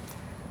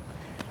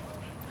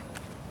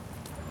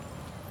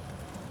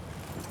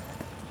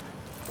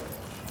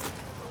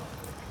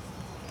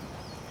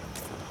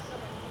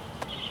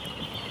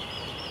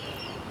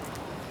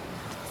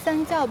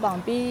三教旁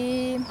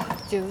边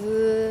就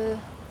是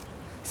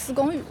水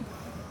公园，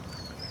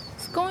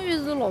水公园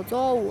是老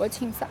早我的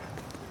寝室。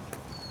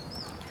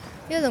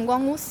那个辰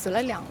光我住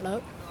了2楼，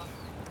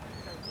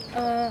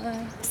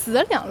住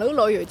了2楼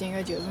老有劲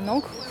的，就是侬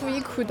可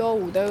以看到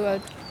下头的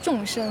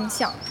众生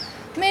相。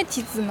每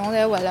天子侬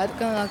侪为了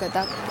跟了搿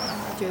搭，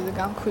就是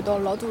讲看到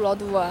老多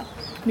的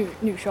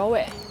女小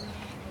孩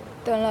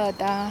蹲了搿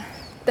搭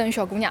等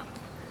小姑娘。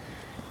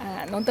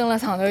侬蹲了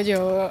上头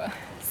就，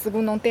如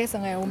果侬单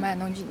身的闲话嘛，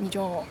你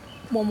就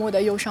默默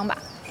的忧伤吧。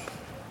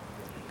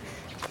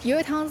有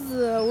一趟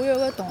是我有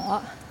个同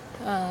学，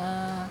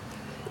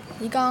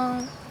伊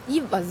讲伊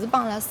勿是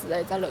帮阿拉住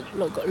在一只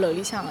楼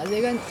里向的，是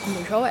一个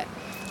男小孩，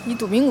伊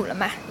肚皮饿了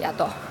嘛，夜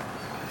到，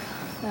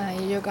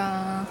伊就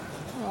讲，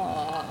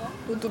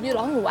我肚皮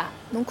老饿啊，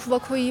侬可勿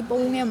可以拨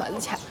我眼物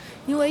事吃？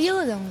因为伊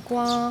个辰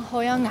光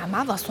好像外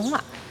卖勿送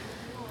了，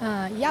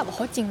伊也勿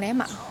好进来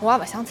嘛，我也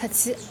勿想出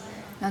去，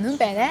哪能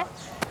办呢？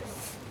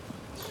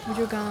我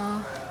就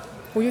讲，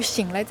我就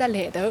寻了一只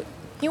来头，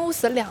因为我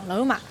住2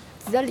楼嘛，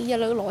其实离1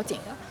楼老近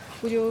的，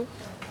我就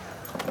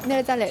拿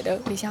了只来头，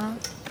里向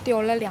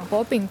吊了2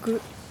包饼干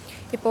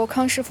，1包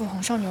康师傅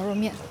红烧牛肉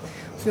面，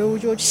然后我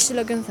就牵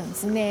了根绳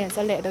子，拿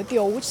只来头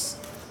吊下去。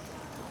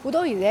我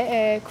到现在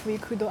还可以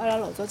看到阿拉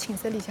老早寝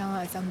室里向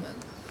的一只门，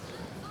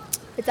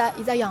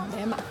一只阳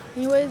台嘛，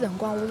因为辰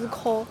光我是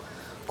靠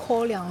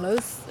2楼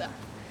住的。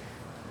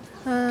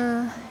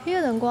那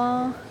个辰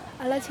光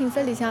阿拉寝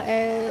室里向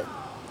还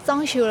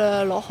装修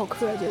了老好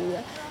看的，就是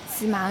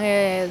去买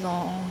眼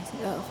种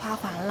花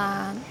环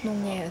啦，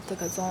弄眼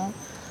搿种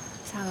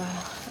啥个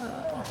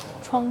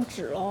窗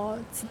纸咯，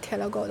去贴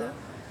辣高头。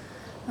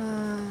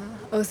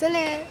后首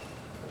来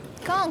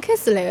刚开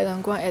始来个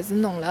辰光还是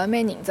弄了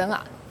蛮认真个，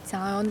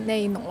想要拿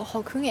伊弄了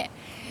好看眼，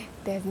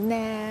但是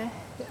呢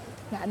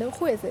外头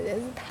灰实在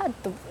是太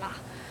大了。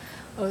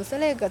后首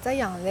来搿只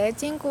阳台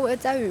经过一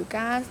只雨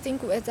架，经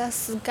过一只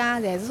水架，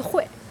侪是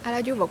灰，阿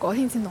拉就勿高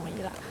兴去弄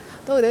伊了。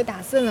到后头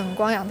大四个辰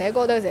光，阳台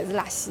高头侪是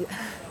垃圾。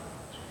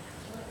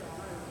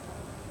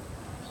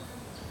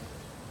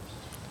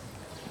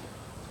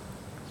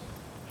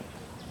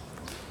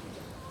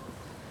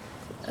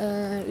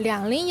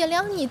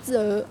2012年之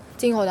后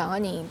进学堂的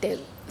人，但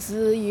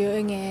是有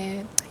一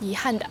眼遗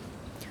憾的，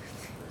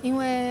因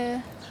为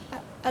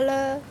阿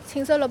拉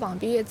寝室楼旁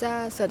边一只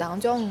食堂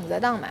叫50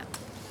堂嘛。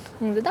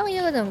50堂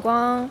伊个辰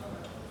光，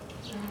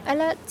阿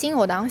拉进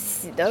学堂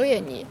前头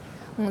1年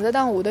，50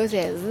堂下头侪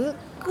是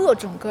各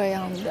种各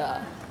样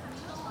的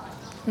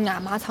外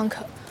卖窗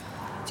口，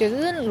就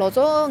是老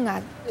早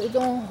那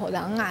种学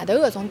堂外头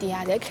搿种店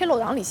啊，侪开学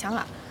堂里向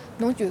啊，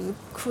侬就是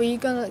可以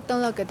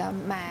蹲辣搿搭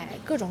买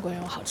各种各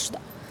样好吃的。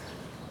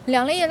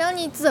2012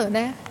年之后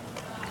呢，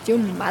就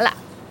没了，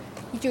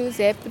伊就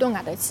侪搬到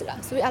外头去了。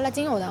所以阿拉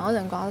进学堂个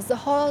辰光是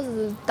好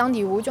是打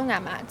电话叫外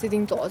卖，最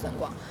近早个辰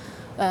光，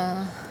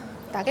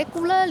大概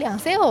过了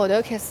2-3个号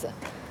头开始，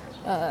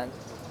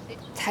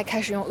才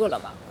开始用饿了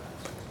么。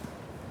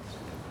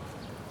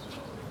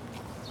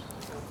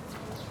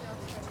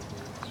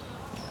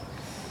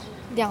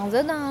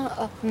50堂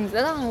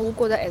我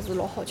觉着还是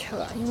老好吃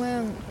的，因为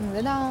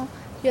50堂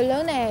1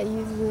楼呢，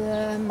伊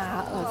是卖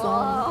搿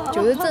种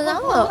就是正常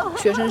的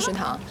学生食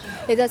堂，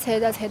一只菜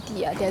点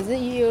的，但是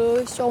伊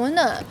有小馄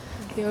饨，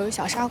有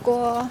小砂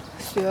锅，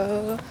然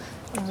后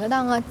50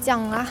堂的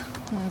酱啊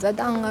，50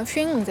堂的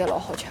熏鱼侪老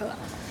好吃的。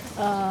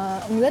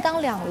50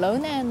堂2楼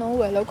呢，侬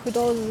为了看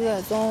到是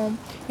搿种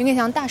有点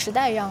像大时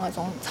代一样的搿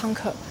种窗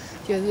口，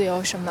就是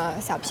有什么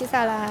小披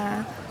萨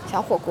啦、小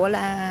火锅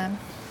啦。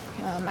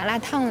麻辣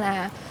烫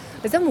啦，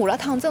搿只麻辣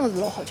烫真的是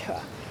老好吃的。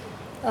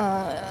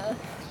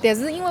但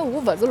是因为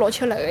我勿是老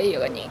吃辣个一个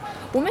人，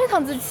我每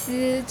趟子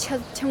去吃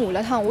麻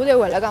辣烫，我侪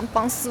为了讲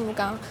帮师傅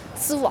讲，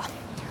师傅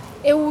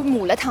一碗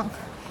麻辣烫，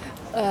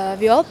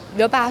勿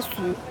要摆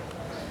蒜，勿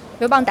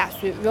要放大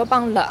蒜，勿要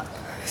放辣。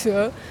然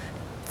后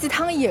几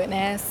趟以后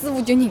呢，师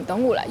傅就认得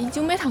我了，伊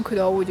就每趟看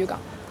到我就讲，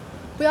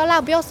不要辣，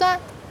不要酸。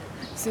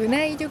然后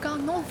呢，伊就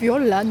讲侬勿要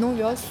辣，侬勿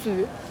要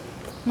酸，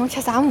侬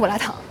吃啥麻辣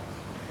烫？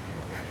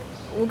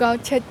我讲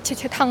吃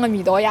汤的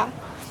味道呀，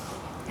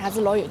也是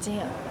老有劲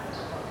的。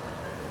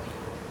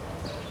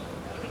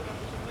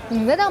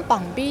50堂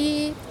旁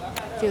边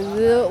就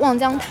是望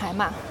江台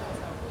嘛，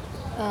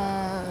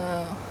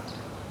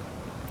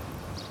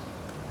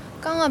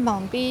江的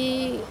旁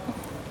边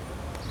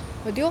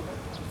搿条路，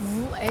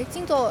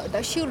今朝搿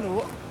搭修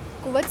路，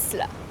过勿去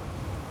了。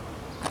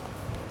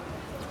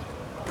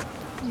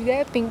现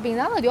在平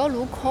常搿条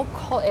路靠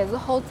还是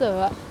好走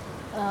的。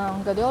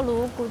搿条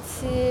路过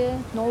去，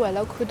侬为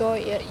了看到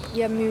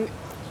一面，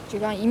就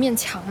讲一面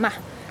墙嘛，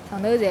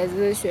上头侪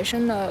是学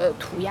生的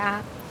涂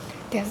鸦。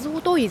但是我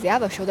到现在也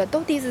勿晓得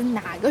到底是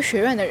哪个学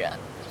院的人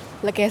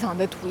辣盖上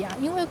头涂鸦，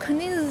因为肯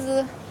定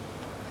是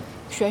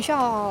学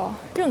校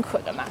认可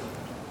的嘛。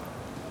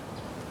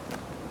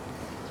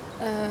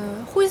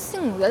欢喜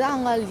五十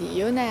堂的理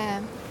由呢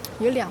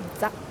有2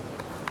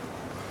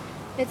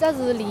只，一只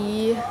是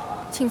离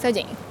寝室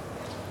近，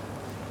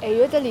还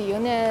有一只理由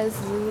呢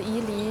是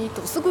伊离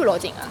图书馆老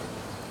近个。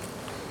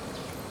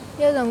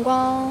那个辰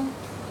光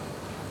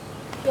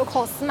要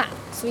考试嘛，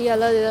所以阿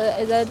拉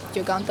一直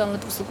就讲蹲辣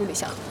图书馆里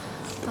向。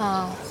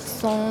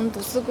从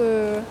图书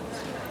馆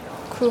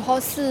看好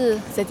书，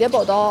直接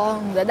跑到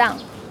50堂，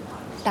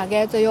大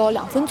概只要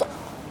2分钟，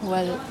我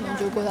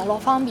就觉着老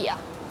方便啊。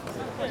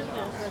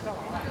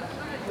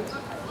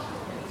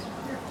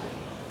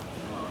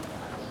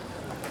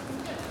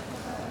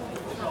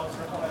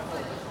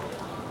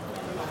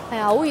哎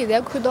呀，我现在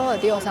看到搿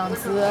点学生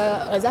子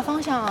后只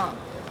方向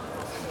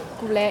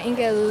过来，应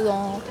该是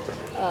从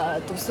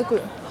图书馆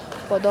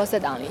跑到食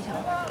堂里向。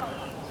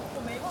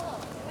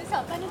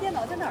想翻着电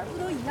脑在哪儿不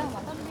都一样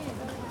吗？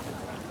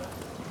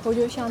我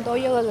就想到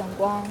一个辰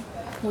光，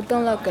我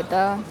蹲辣搿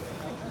搭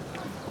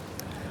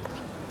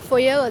复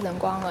习个辰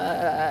光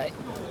的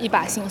一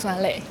把辛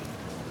酸泪。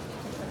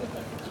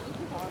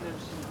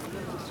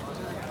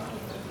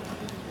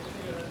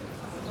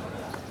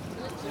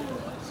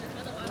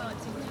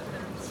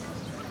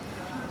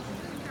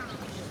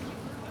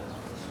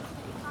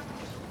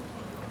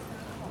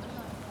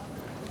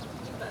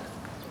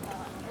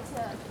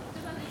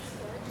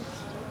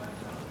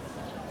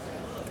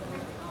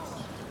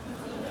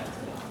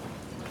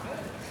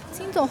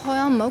今朝好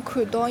像没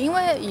看到，因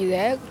为现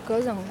在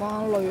搿辰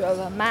光6月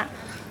份嘛，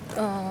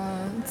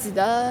前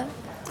头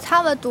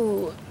差勿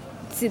多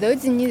前头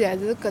几年侪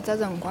是搿只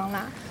辰光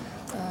啦。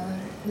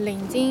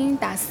临近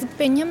大四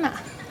毕业嘛，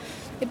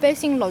一般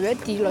性6月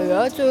底6月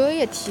的最后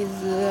一天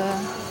是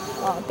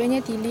毕业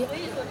典礼。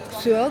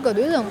随后搿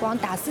段辰光，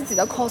大四前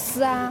的考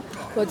试啊，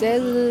或者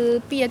是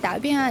毕业答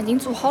辩啊，已经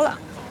做好了。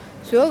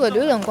随后搿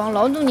段辰光，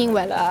老多人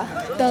为了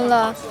登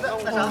了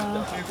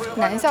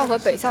南校和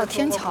北校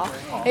天桥，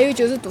还有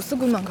就是图书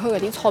馆门口搿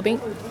点草坪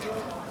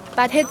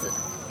摆摊子、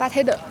摆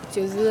摊头，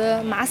就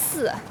是卖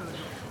书、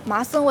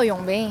卖生活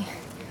用品，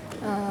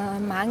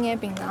卖眼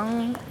平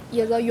常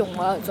一直用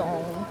的搿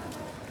种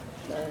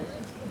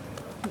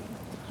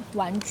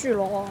玩具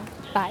咯、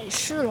摆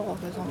饰咯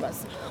搿种物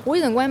事。我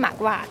有辰光也买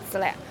过鞋子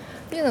唻，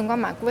有辰光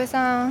买过一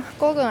双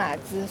高跟鞋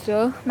子，随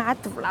后买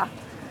大了。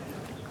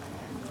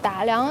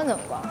大量的辰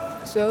光，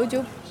随后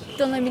就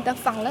蹲辣埃面搭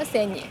放了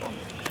3年。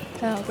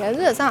但是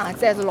搿双鞋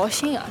子还是老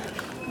新的。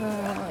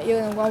有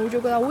个辰光我就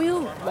觉着我又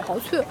勿好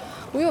穿，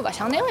我又勿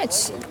想拿回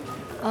去。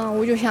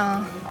我就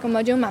想，葛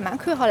末就慢慢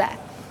看好了。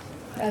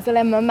后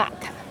来没买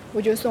脱，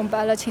我就送拨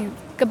阿拉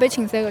隔壁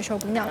寝室个小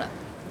姑娘了。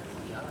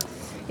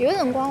有个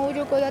辰光我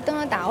就觉着蹲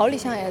辣大学里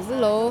向还是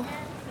老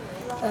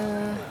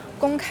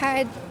公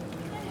开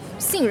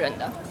信任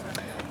的。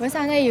为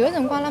啥呢？有个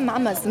辰光阿拉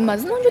买物事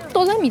侬就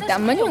倒辣面搭，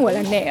没人会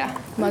来拿个。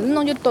物事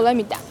侬就倒辣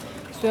面搭，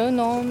然后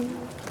侬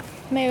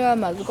每个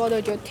物事高头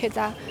就贴只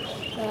价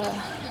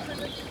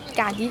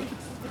钿，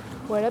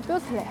为了标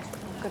出来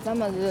搿只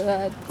物事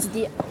的几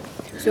钿，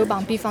然后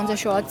旁边放只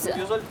小盒子，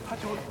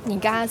人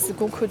家如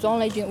果看中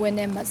了就会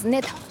拿物事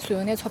拿脱，然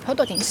后拿钞票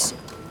倒进去。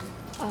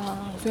然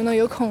后侬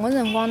有空个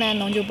辰光呢，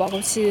侬就跑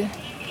过去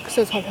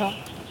收钞票。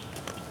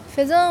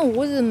反正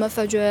我是没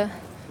发觉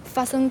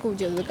发生过，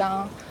就是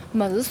讲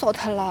物事烧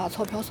脱了、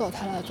钞票烧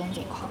脱了搿种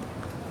情况，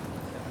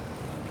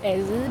还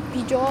是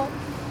比较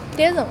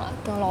单纯个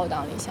蹲辣学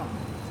堂里向。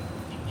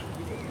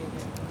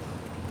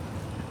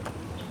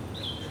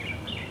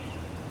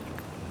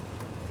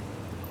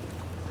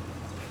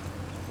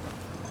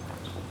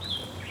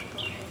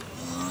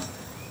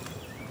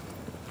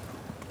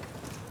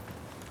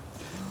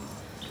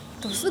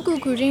图书馆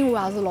感情我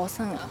也是老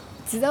深个。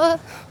其实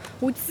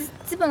我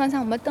基本浪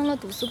向没蹲辣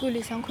图书馆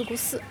里向看过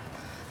书，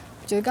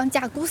就是讲借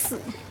过书。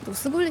图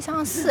书馆里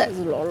向书还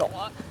是老老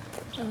个。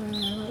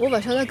我勿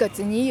晓得搿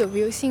几年有没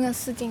有新的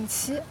书进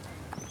去。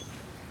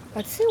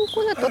而且我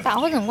觉着读大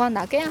学辰光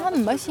大概也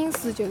没心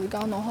思，就是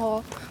讲侬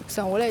好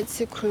沉下来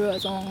去看搿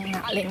种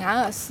另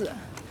外个书。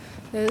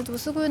但是图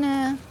书馆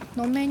呢，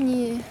侬每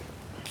年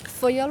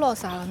复习咯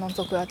啥个，侬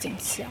总归要进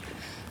去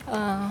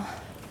个。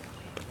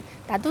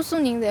大多数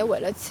人侪为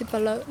了去8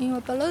楼，因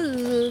为8楼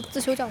是自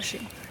修教室。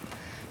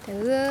但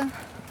是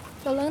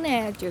8楼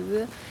呢，就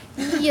是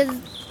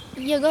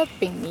一个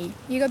平面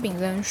一个平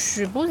层，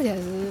全部侪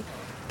是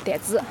台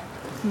子，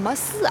没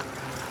书个，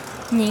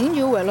人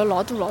就围了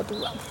老多老多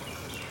个。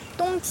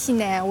冬天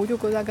呢，我就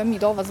觉着搿味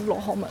道勿是老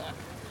好闻个。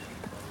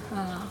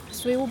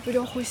所以我比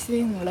较欢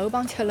喜5楼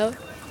帮7楼，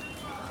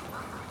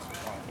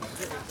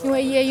因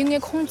为伊还有眼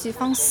空间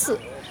放书，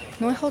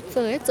侬还好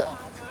走一走。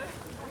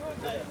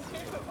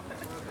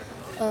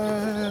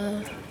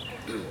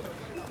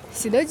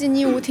前头几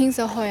年我听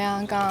说好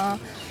像讲，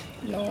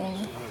侬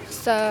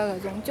刷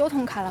搿种交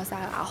通卡啦啥，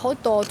也好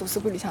到图书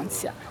馆里向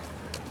去个。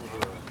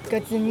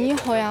搿几年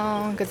好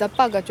像搿只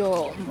bug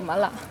就没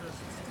了。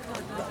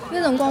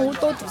那辰光我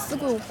到图书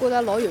馆，我觉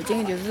着老有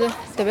劲，就是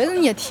特别是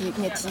热天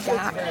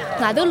家，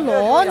外头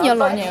老热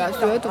个，然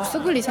后图书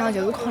馆里向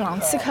就是空冷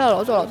气开了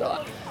老早个。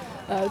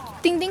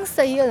顶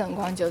适意个辰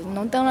光，就是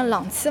侬蹲辣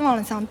冷气房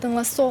里向蹲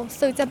辣手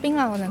脚冰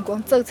冷个辰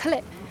光走出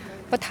来，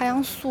被太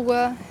阳晒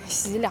个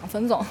前2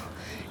分钟，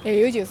还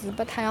有就是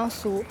被太阳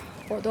晒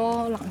跑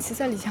到冷气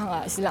室里向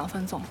个前2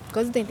分钟，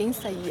搿是顶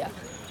适意个。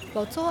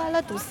老早阿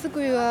拉图书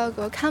馆个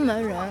搿看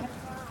门人，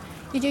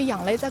伊就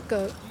养了一只狗，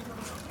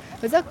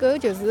搿只狗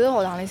就是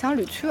学堂里向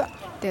乱窜个，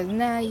但是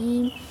呢，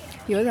伊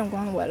有个辰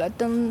光为了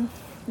等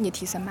热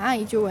天室嘛，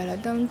伊就为了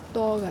等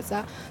到搿只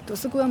图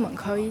书馆个门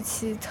口，伊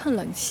去蹭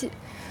冷气。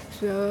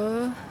然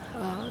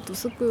后图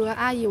书馆个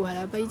阿姨为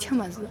了拨伊吃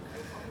物事，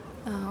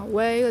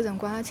我有个辰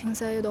光寝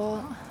室一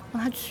道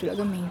帮他取了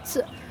个名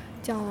字，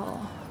叫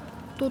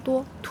多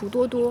多土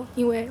多多。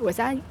因为为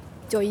啥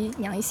叫伊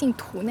让伊姓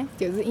土呢？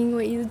就是因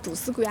为伊是图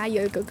书馆阿姨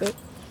个狗狗。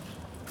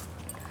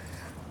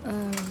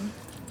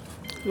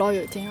老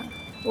有劲个。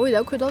我现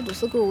在看到图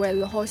书馆，我还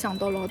是好想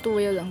到老多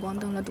个辰光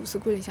蹲辣图书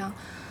馆里向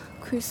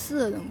看书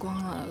个辰光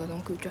个搿种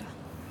感觉。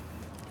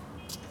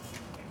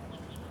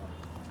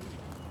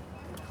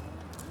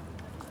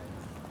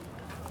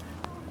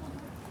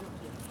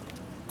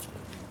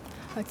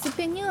记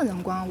毕业个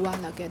辰光，我也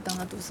辣盖蹲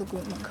辣图书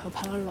馆门口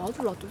拍了老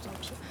多照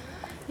片。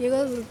一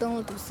个是蹲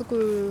辣图书馆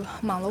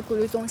网络管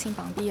理中心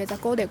旁边一只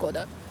高台高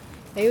头，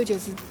还有就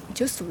是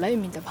就坐辣埃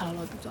面搭拍了老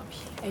多照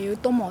片，还有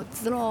倒帽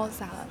子咯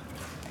啥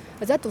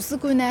个。搿只图书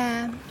馆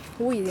呢，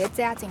我现在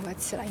再也进勿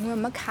去了，因为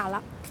没卡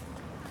了。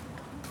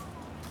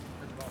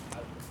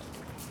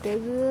但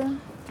是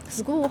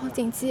如果我好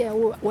进去闲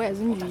话，我还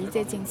是愿意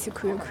再进去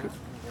看一看，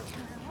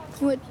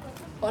因为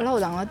阿拉学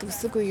堂个图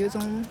书馆有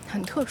种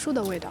很特殊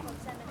的味道。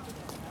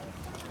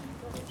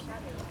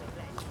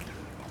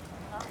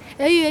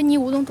还有一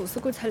年我从图书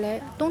馆出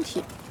来，冬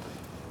天，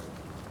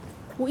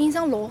我印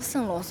象老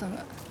深个。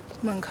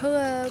门口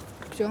个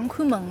就像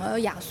看门个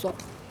爷叔，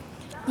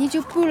伊就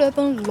搬了一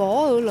本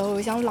老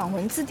厚像朗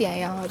文字典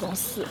一样个种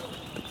书，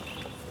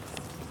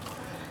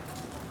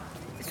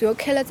然后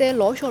开了盏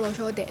老小个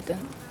台灯。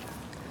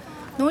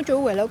侬就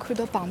为了看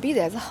到旁边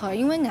侪是黑，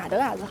因为外头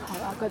也是黑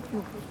个。搿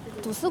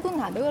图书馆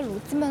外头个路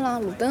基本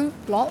上路灯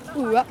老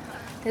暗个，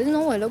但是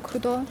侬为了看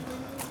到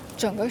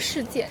整个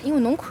世界，因为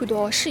侬看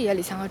到视野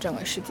里向个整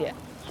个世界，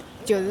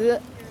就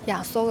是爷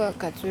叔个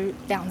搿盏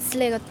亮起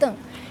来个灯，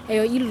还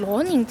有伊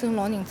老认真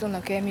辣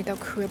盖埃面搭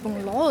看一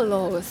本老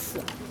厚个书。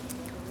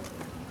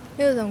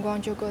那个辰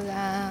光就觉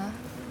着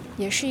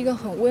也是一个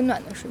很温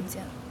暖的瞬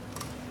间。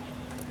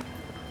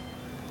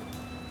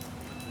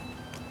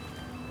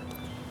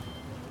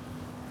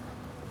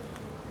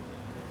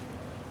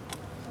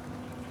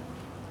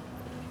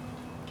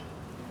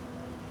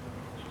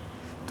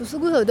图书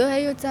馆后头还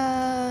有只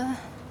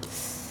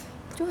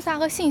叫啥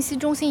个信息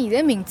中心，现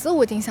在名字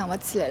我已经想勿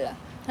起来了。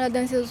阿拉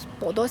等歇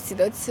跑到前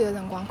头去个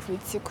辰光可以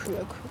去看一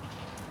看。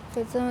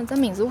反正这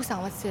名字我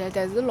想勿起来，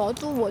但是老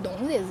多活动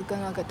侪是跟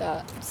了搿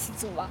搭去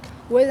做个。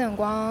我有辰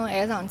光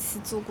还上去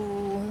做过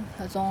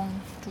那种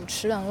主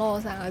持人咯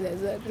啥个，侪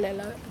是来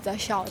了一只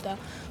小的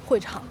会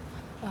场，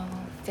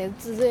侪是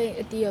组织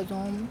一点搿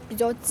种比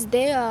较简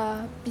单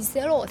个比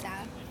赛咯啥。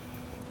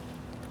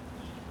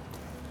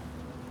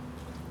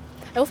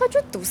我发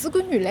觉图书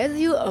馆原来是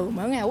有后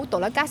门我读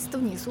了介许多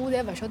年书，我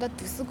侪勿晓得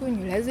图书馆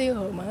原来是有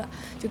后门个，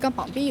就讲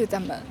旁边有只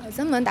门，搿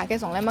只门大概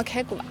从来没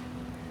开过伐。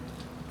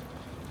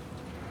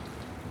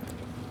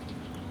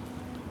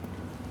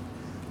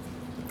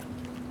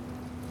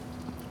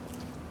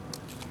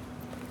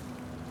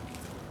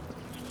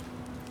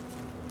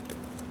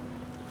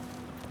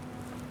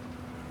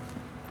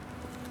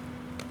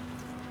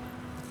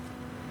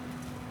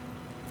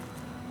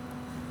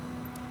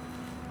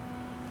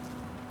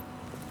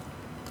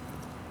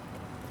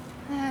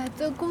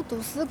走过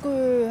图书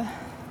馆，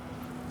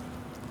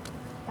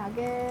大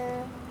概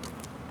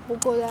我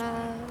觉着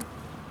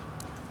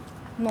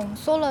浓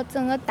缩了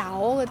整个大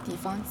学个地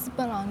方基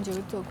本上就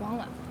走光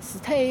了。除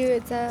脱还有一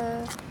只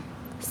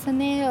室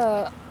内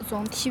个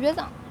种体育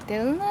场，但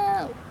是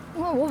呢，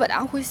因为我勿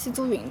大欢喜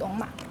做运动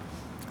嘛，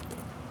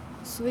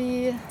所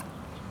以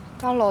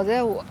讲老实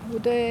闲话，我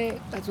对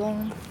搿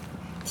种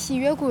体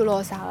育馆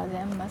咯啥个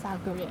侪没啥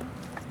感觉。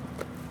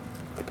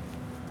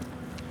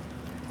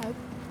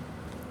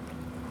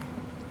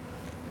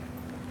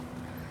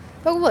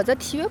不过搿只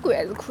体育馆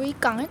还是可以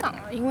讲一讲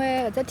个，因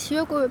为搿只体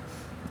育馆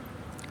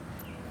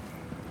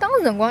当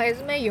时辰光还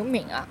是蛮有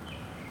名个，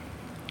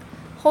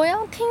好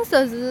像听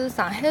说是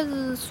上海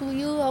市所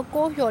有个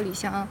高校里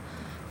向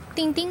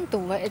顶大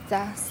个一只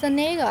室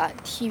内个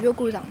体育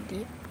馆场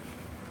地。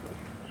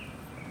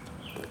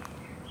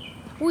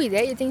我现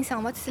在已经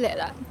想勿起来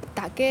了，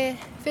大概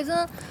反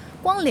正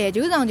光篮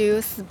球场就有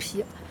4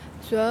片，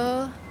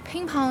然后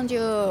乒乓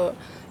球、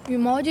羽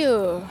毛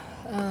球，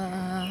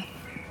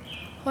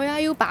好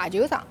像有排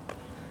球场，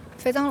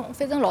反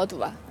正老大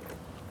个。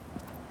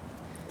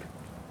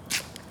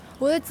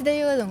我还记得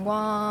有个辰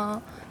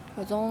光，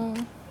搿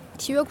种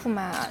体育课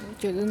嘛，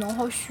就是侬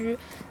好选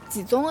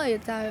其中个一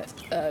只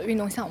运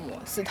动项目，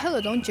除脱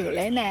搿种球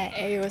类呢，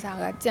还有啥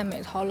个健美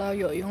操咯、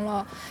游泳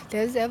咯，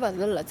但是侪勿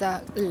是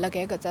辣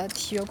盖搿只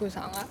体育馆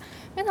上个。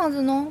每趟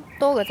子侬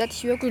到搿只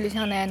体育馆里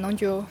向呢，侬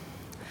就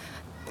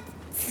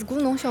如果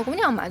侬小姑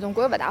娘嘛，总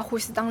归勿大欢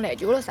喜打篮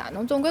球了啥，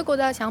侬总归觉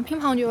着像乒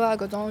乓球啊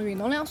搿种运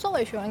动量稍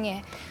微小一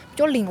眼、比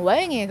较灵活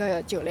一眼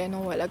个球类，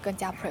侬会得更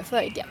加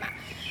prefer 一点嘛。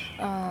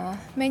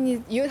每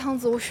年有一趟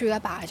子我选了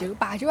排球，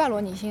排球也老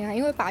热心个，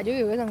因为排球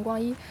有个辰光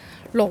伊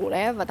落下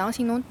来勿当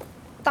心侬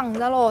打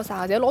着咯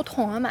啥，侪老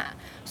痛个嘛，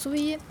所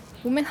以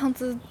我每趟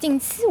子近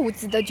期我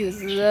记得就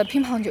是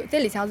乒乓球，在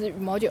里向是羽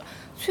毛球，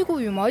穿过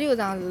羽毛球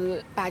场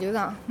是排球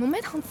场。侬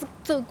每趟子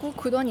走过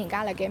看到人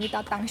家辣盖面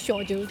搭打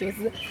小球，就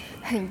是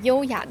很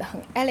优雅的、很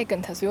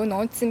elegant， 所以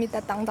侬去面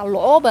搭打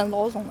老笨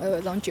老重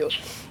的搿种球，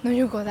侬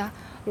就觉着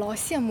老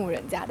羡慕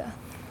人家的。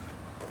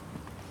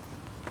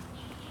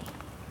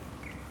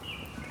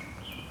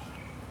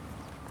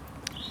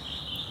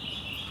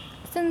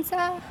整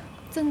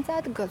只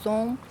的搿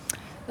种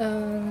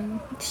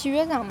体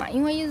育场嘛，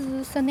因为伊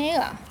是室内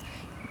的，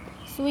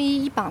所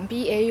以伊旁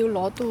边还有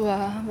老多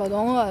的勿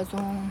同的搿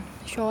种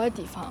小的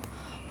地方，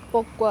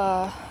包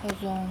括搿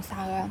种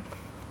啥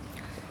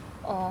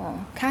个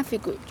咖啡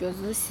馆，就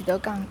是前头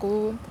讲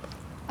过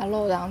阿拉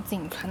学堂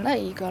进村的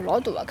一个老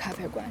大的咖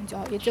啡馆，叫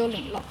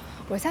1906。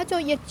为啥叫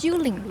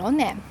1906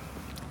呢？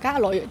搿也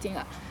老有劲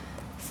个，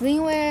是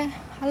因为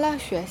阿拉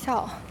学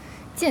校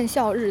建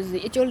校日是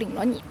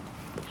1906年。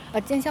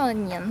建校的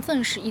年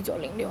份是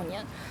1906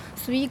年，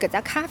所以搿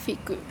只咖啡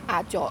馆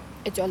也叫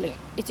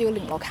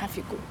1906咖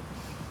啡馆。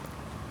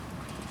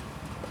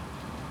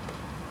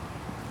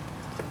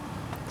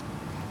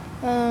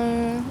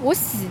我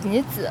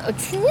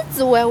去年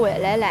子我还回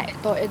来了，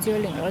到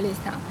1906里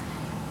向，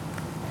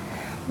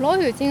老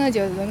有劲的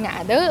就是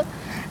外头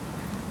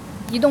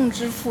移动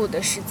支付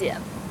的世界，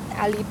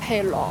阿里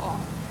配咯，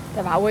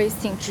对伐？微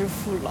信支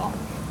付咯，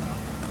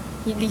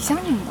里向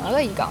没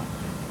了伊讲。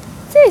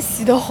再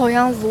前头好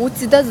像是，我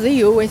记得是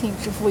有微信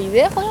支付，现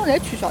在好像侪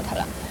取消脱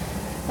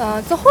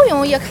了。只好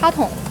用一卡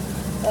通，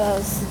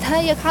除脱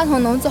一卡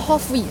通，侬只好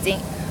付现金。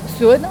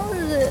随后当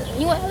时，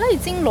因为阿拉已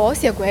经老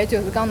习惯，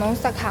就是讲侬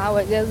刷卡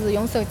或者是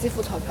用手机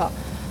付钞票，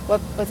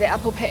或者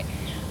Apple Pay，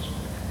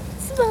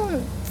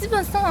 基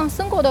本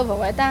身高头勿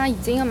会带现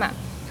金的嘛。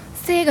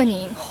3个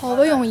人好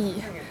不容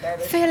易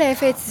翻来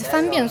翻去，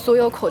翻遍所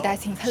有口袋，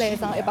寻出来一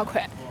张100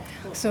块，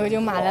随后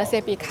就买了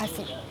3杯咖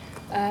啡。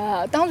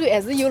当然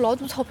还是有老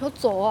多钞票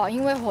找哦，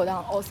因为学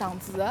生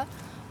子的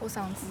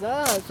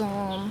搿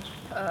种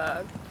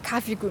咖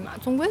啡馆嘛，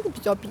总归是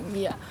比较便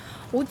宜的。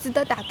我记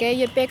得大概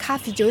一杯咖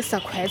啡就10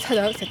块出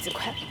头，10几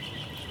块，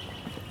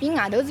比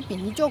外头是便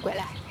宜交关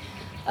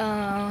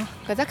唻。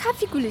搿只咖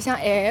啡馆里向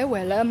还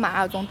为了买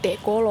搿种蛋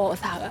糕咯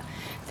啥个，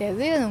但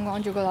是有辰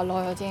光就觉着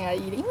老要紧个，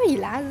因为伊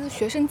拉是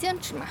学生兼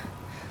职嘛，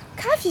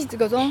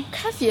搿种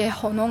咖啡还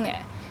好弄眼。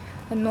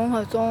侬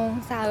搿种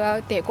啥个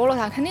蛋糕咯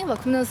啥，肯定勿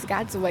可能自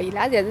家做个，伊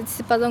拉侪是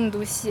去85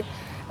度线，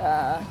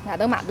外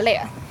头买得来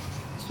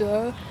个，然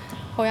后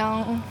好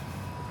像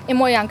一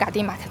模一样价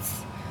钿卖出去，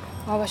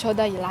我勿晓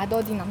得伊拉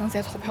到底哪能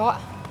赚钞票个，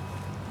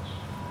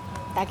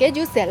大概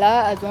就赚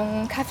了搿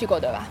种咖啡高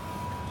头伐。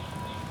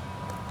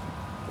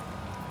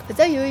搿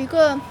只有一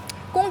个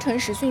工程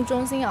实训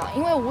中心啊，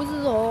因为我是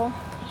学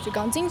就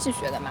讲经济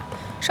学的嘛，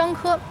商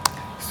科，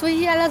所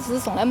以阿拉是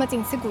从来没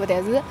进去过，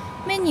但是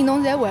每年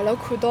侬侪为了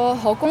看到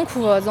好功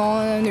课搿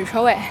种男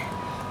小孩，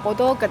跑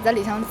到搿只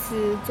里向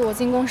去做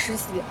精工实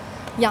习，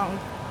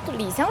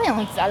里向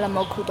样子阿拉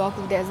没看到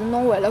过，但是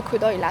侬为了看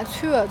到伊拉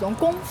穿的搿种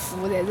工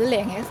服，侪是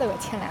蓝颜色的、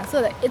浅蓝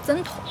色的一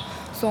整套，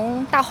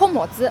从戴好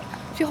帽子、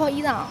穿好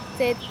衣裳，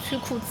再穿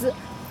裤子，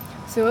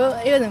然后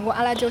那个辰光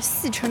阿拉就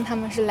戏称他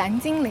们是蓝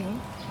精灵。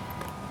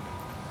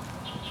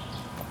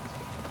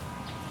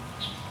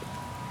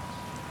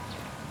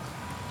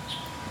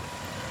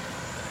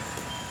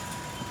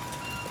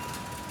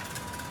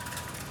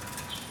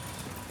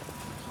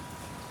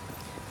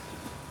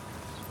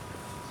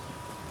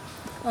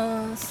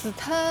除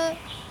脱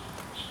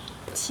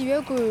体育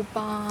馆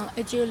帮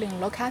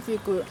1906咖啡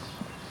馆，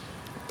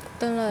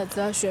蹲了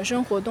只学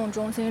生活动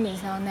中心里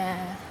向呢，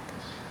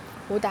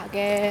我大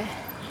概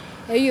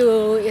还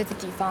有一个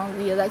地方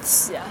是一直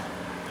去的，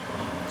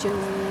就是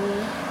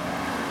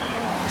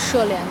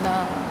社联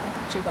的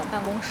这个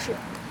办公室。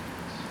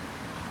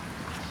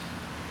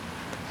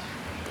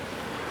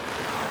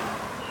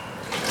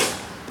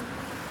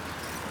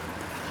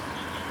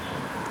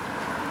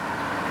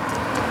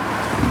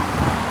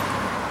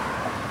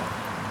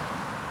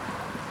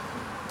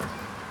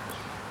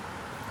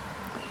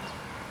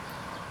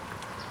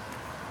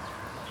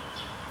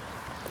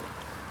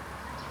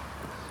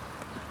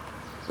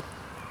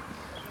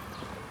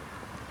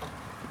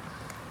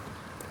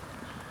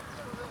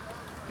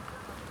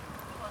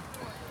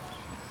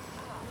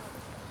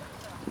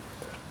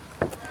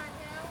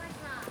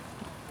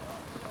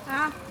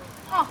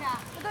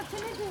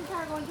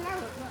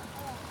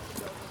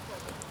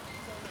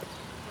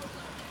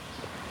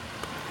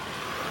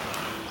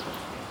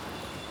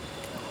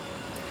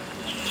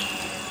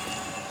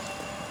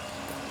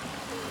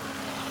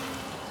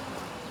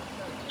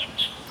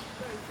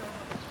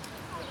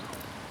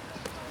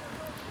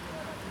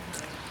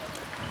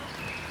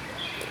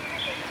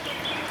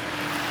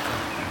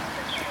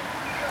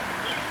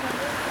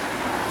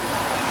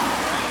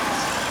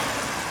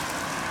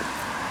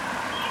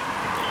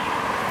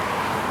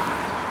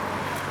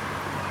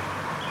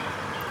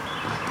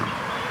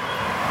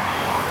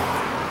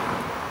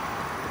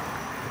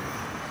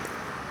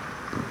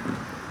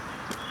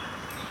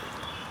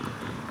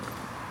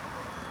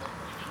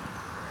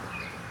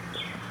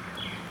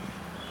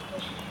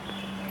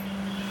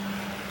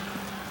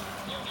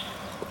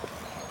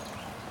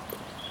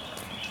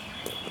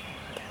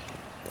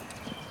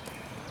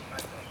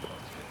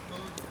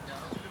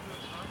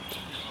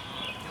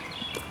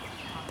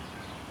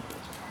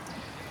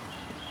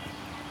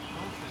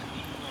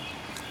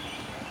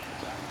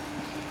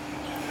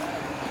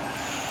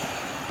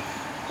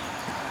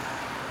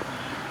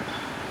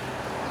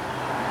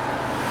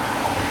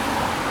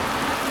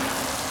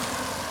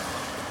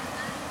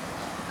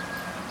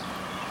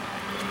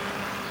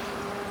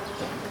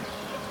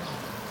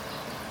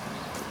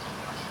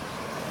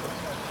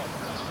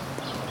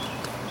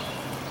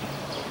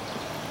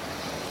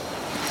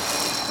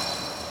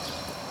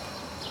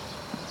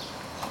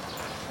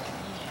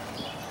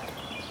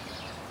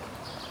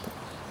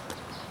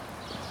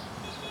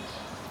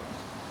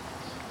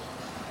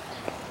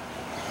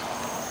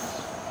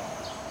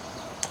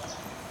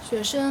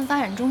学生发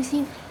展中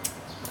心。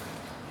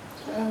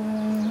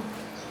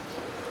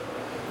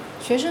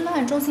学生发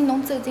展中心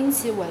侬走进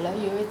去，会了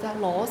有一只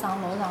老长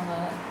个，哪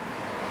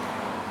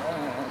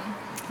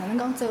能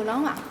讲走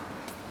廊伐？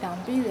两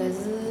边侪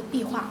是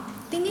壁画。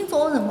顶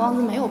早个辰光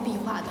是没有壁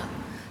画的，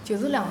就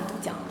是2堵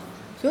墙。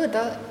然后搿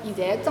搭现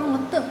在装了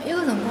灯，埃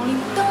个辰光连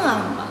灯也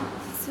没，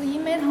所以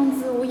每趟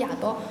子我夜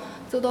到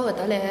走到搿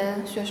搭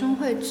来学生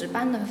会值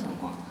班的辰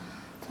光，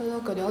走到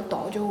搿条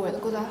道就会得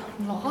觉着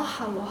老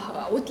黑个。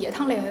我第一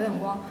趟来个辰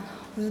光，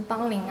我是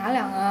帮另外2个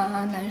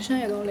男生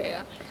一道来个，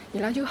伊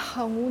拉就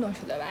吓我，侬晓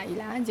得伐？伊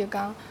拉就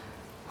讲，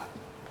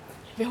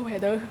勿要回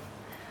头，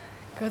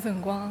搿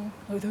辰光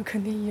后头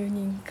肯定有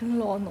人跟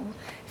牢侬。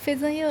反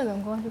正埃个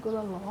辰光就觉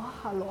着老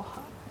黑。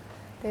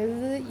但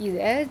是现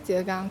在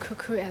就讲看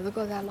还是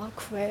觉着老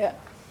可爱个。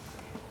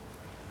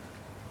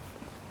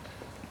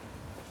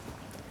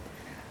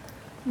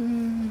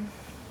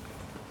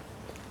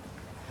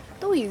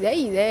到现在还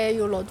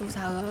有老多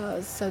啥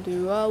个社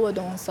团个活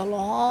动是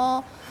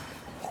老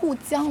互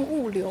江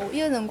物流，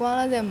埃个辰光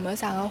阿拉侪没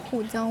啥个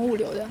互江物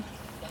流的。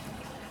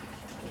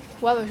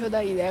我也勿晓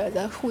得现在搿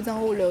只互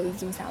江物流是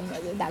做啥物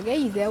事。大概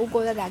现在我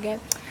觉着大概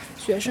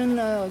学生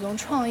的搿种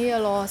创业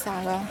咯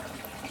啥个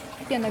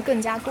变得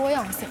更加多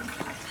样性。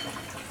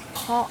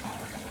好，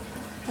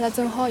阿拉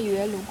正好现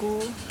在路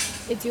过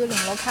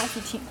1906咖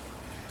啡厅。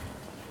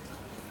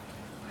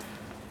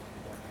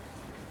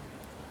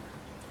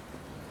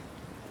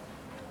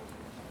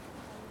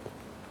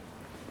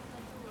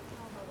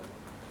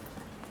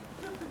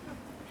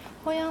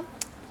好像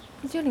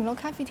1906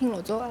咖啡厅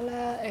老早阿拉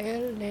还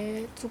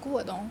来做过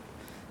活动，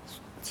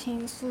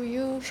请所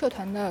有社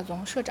团的搿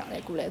种社长来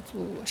过来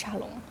做沙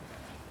龙。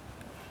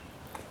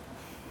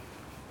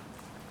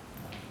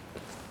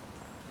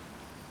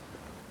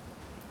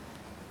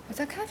搿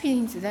只咖啡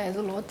厅其实还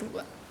是老大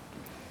个。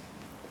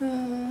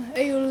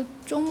还有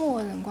周末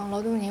个辰光，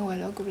老多人会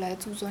了过来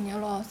做作业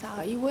咯啥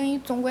个，因为伊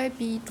总归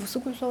比图书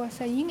馆稍微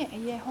适宜眼，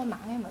伊还好买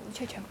眼物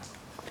事吃嘛。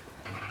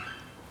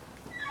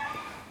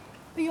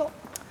哎哟，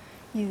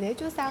现在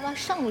叫啥个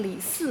上理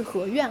四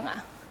合院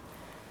啊？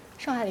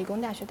上海理工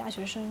大学大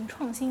学生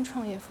创新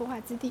创业孵化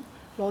基地。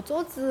老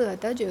早子搿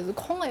搭就是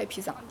空个一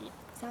片场地，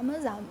啥物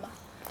事也没，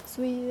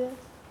所以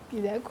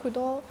现在看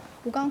到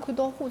我刚看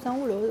到互江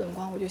物流的辰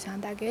光，我就想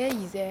大概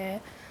现在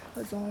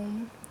搿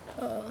种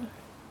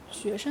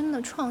学生的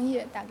创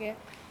业大概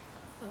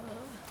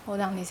学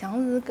堂里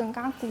向是更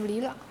加鼓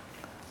励了，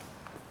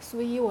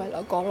所以为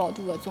了搞老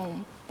多搿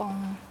种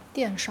帮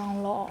电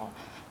商咯、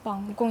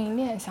帮供应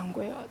链相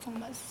关的搿种物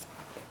事。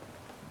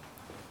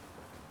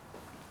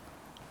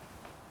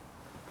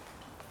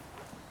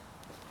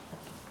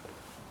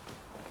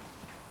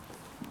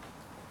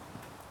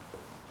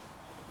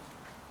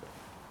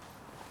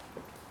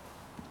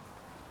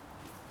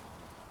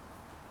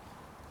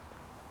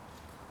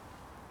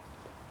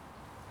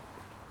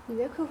现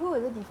在看看搿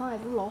只地方还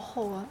是老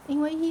好个，因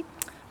为伊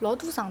老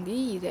多场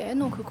地现在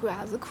侬看看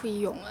也是可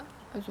以用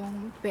个，搿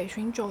种培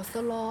训教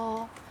室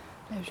咯、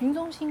培训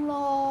中心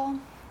咯、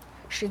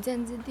实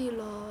践基地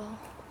咯。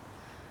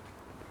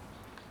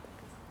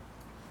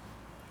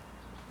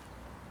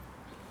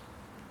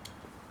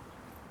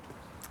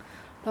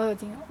老有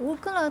劲个，我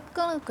跟了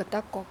搿搭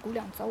搞过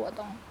2只活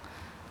动，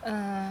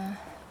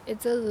一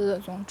只是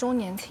搿种周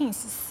年庆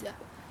兮兮个，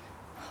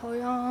好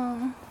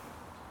像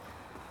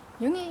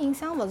有眼印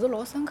象勿是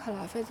老深刻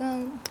了，反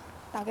正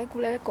大概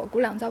过来搞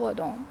过2只活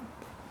动。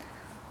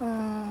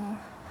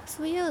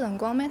所以个辰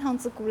光每趟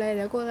子过来，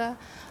侪觉着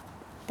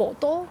跑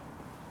到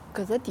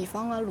搿只地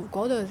方个路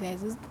高头，侪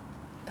是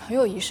很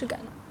有仪式感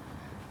的。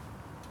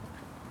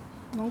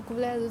侬过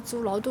来是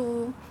做老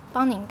多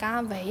帮人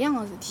家勿一样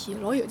个事体，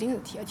老有劲个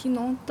事体，而且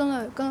侬跟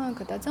了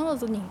搿搭真个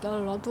是认得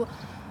老多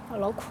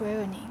老可爱个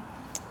人。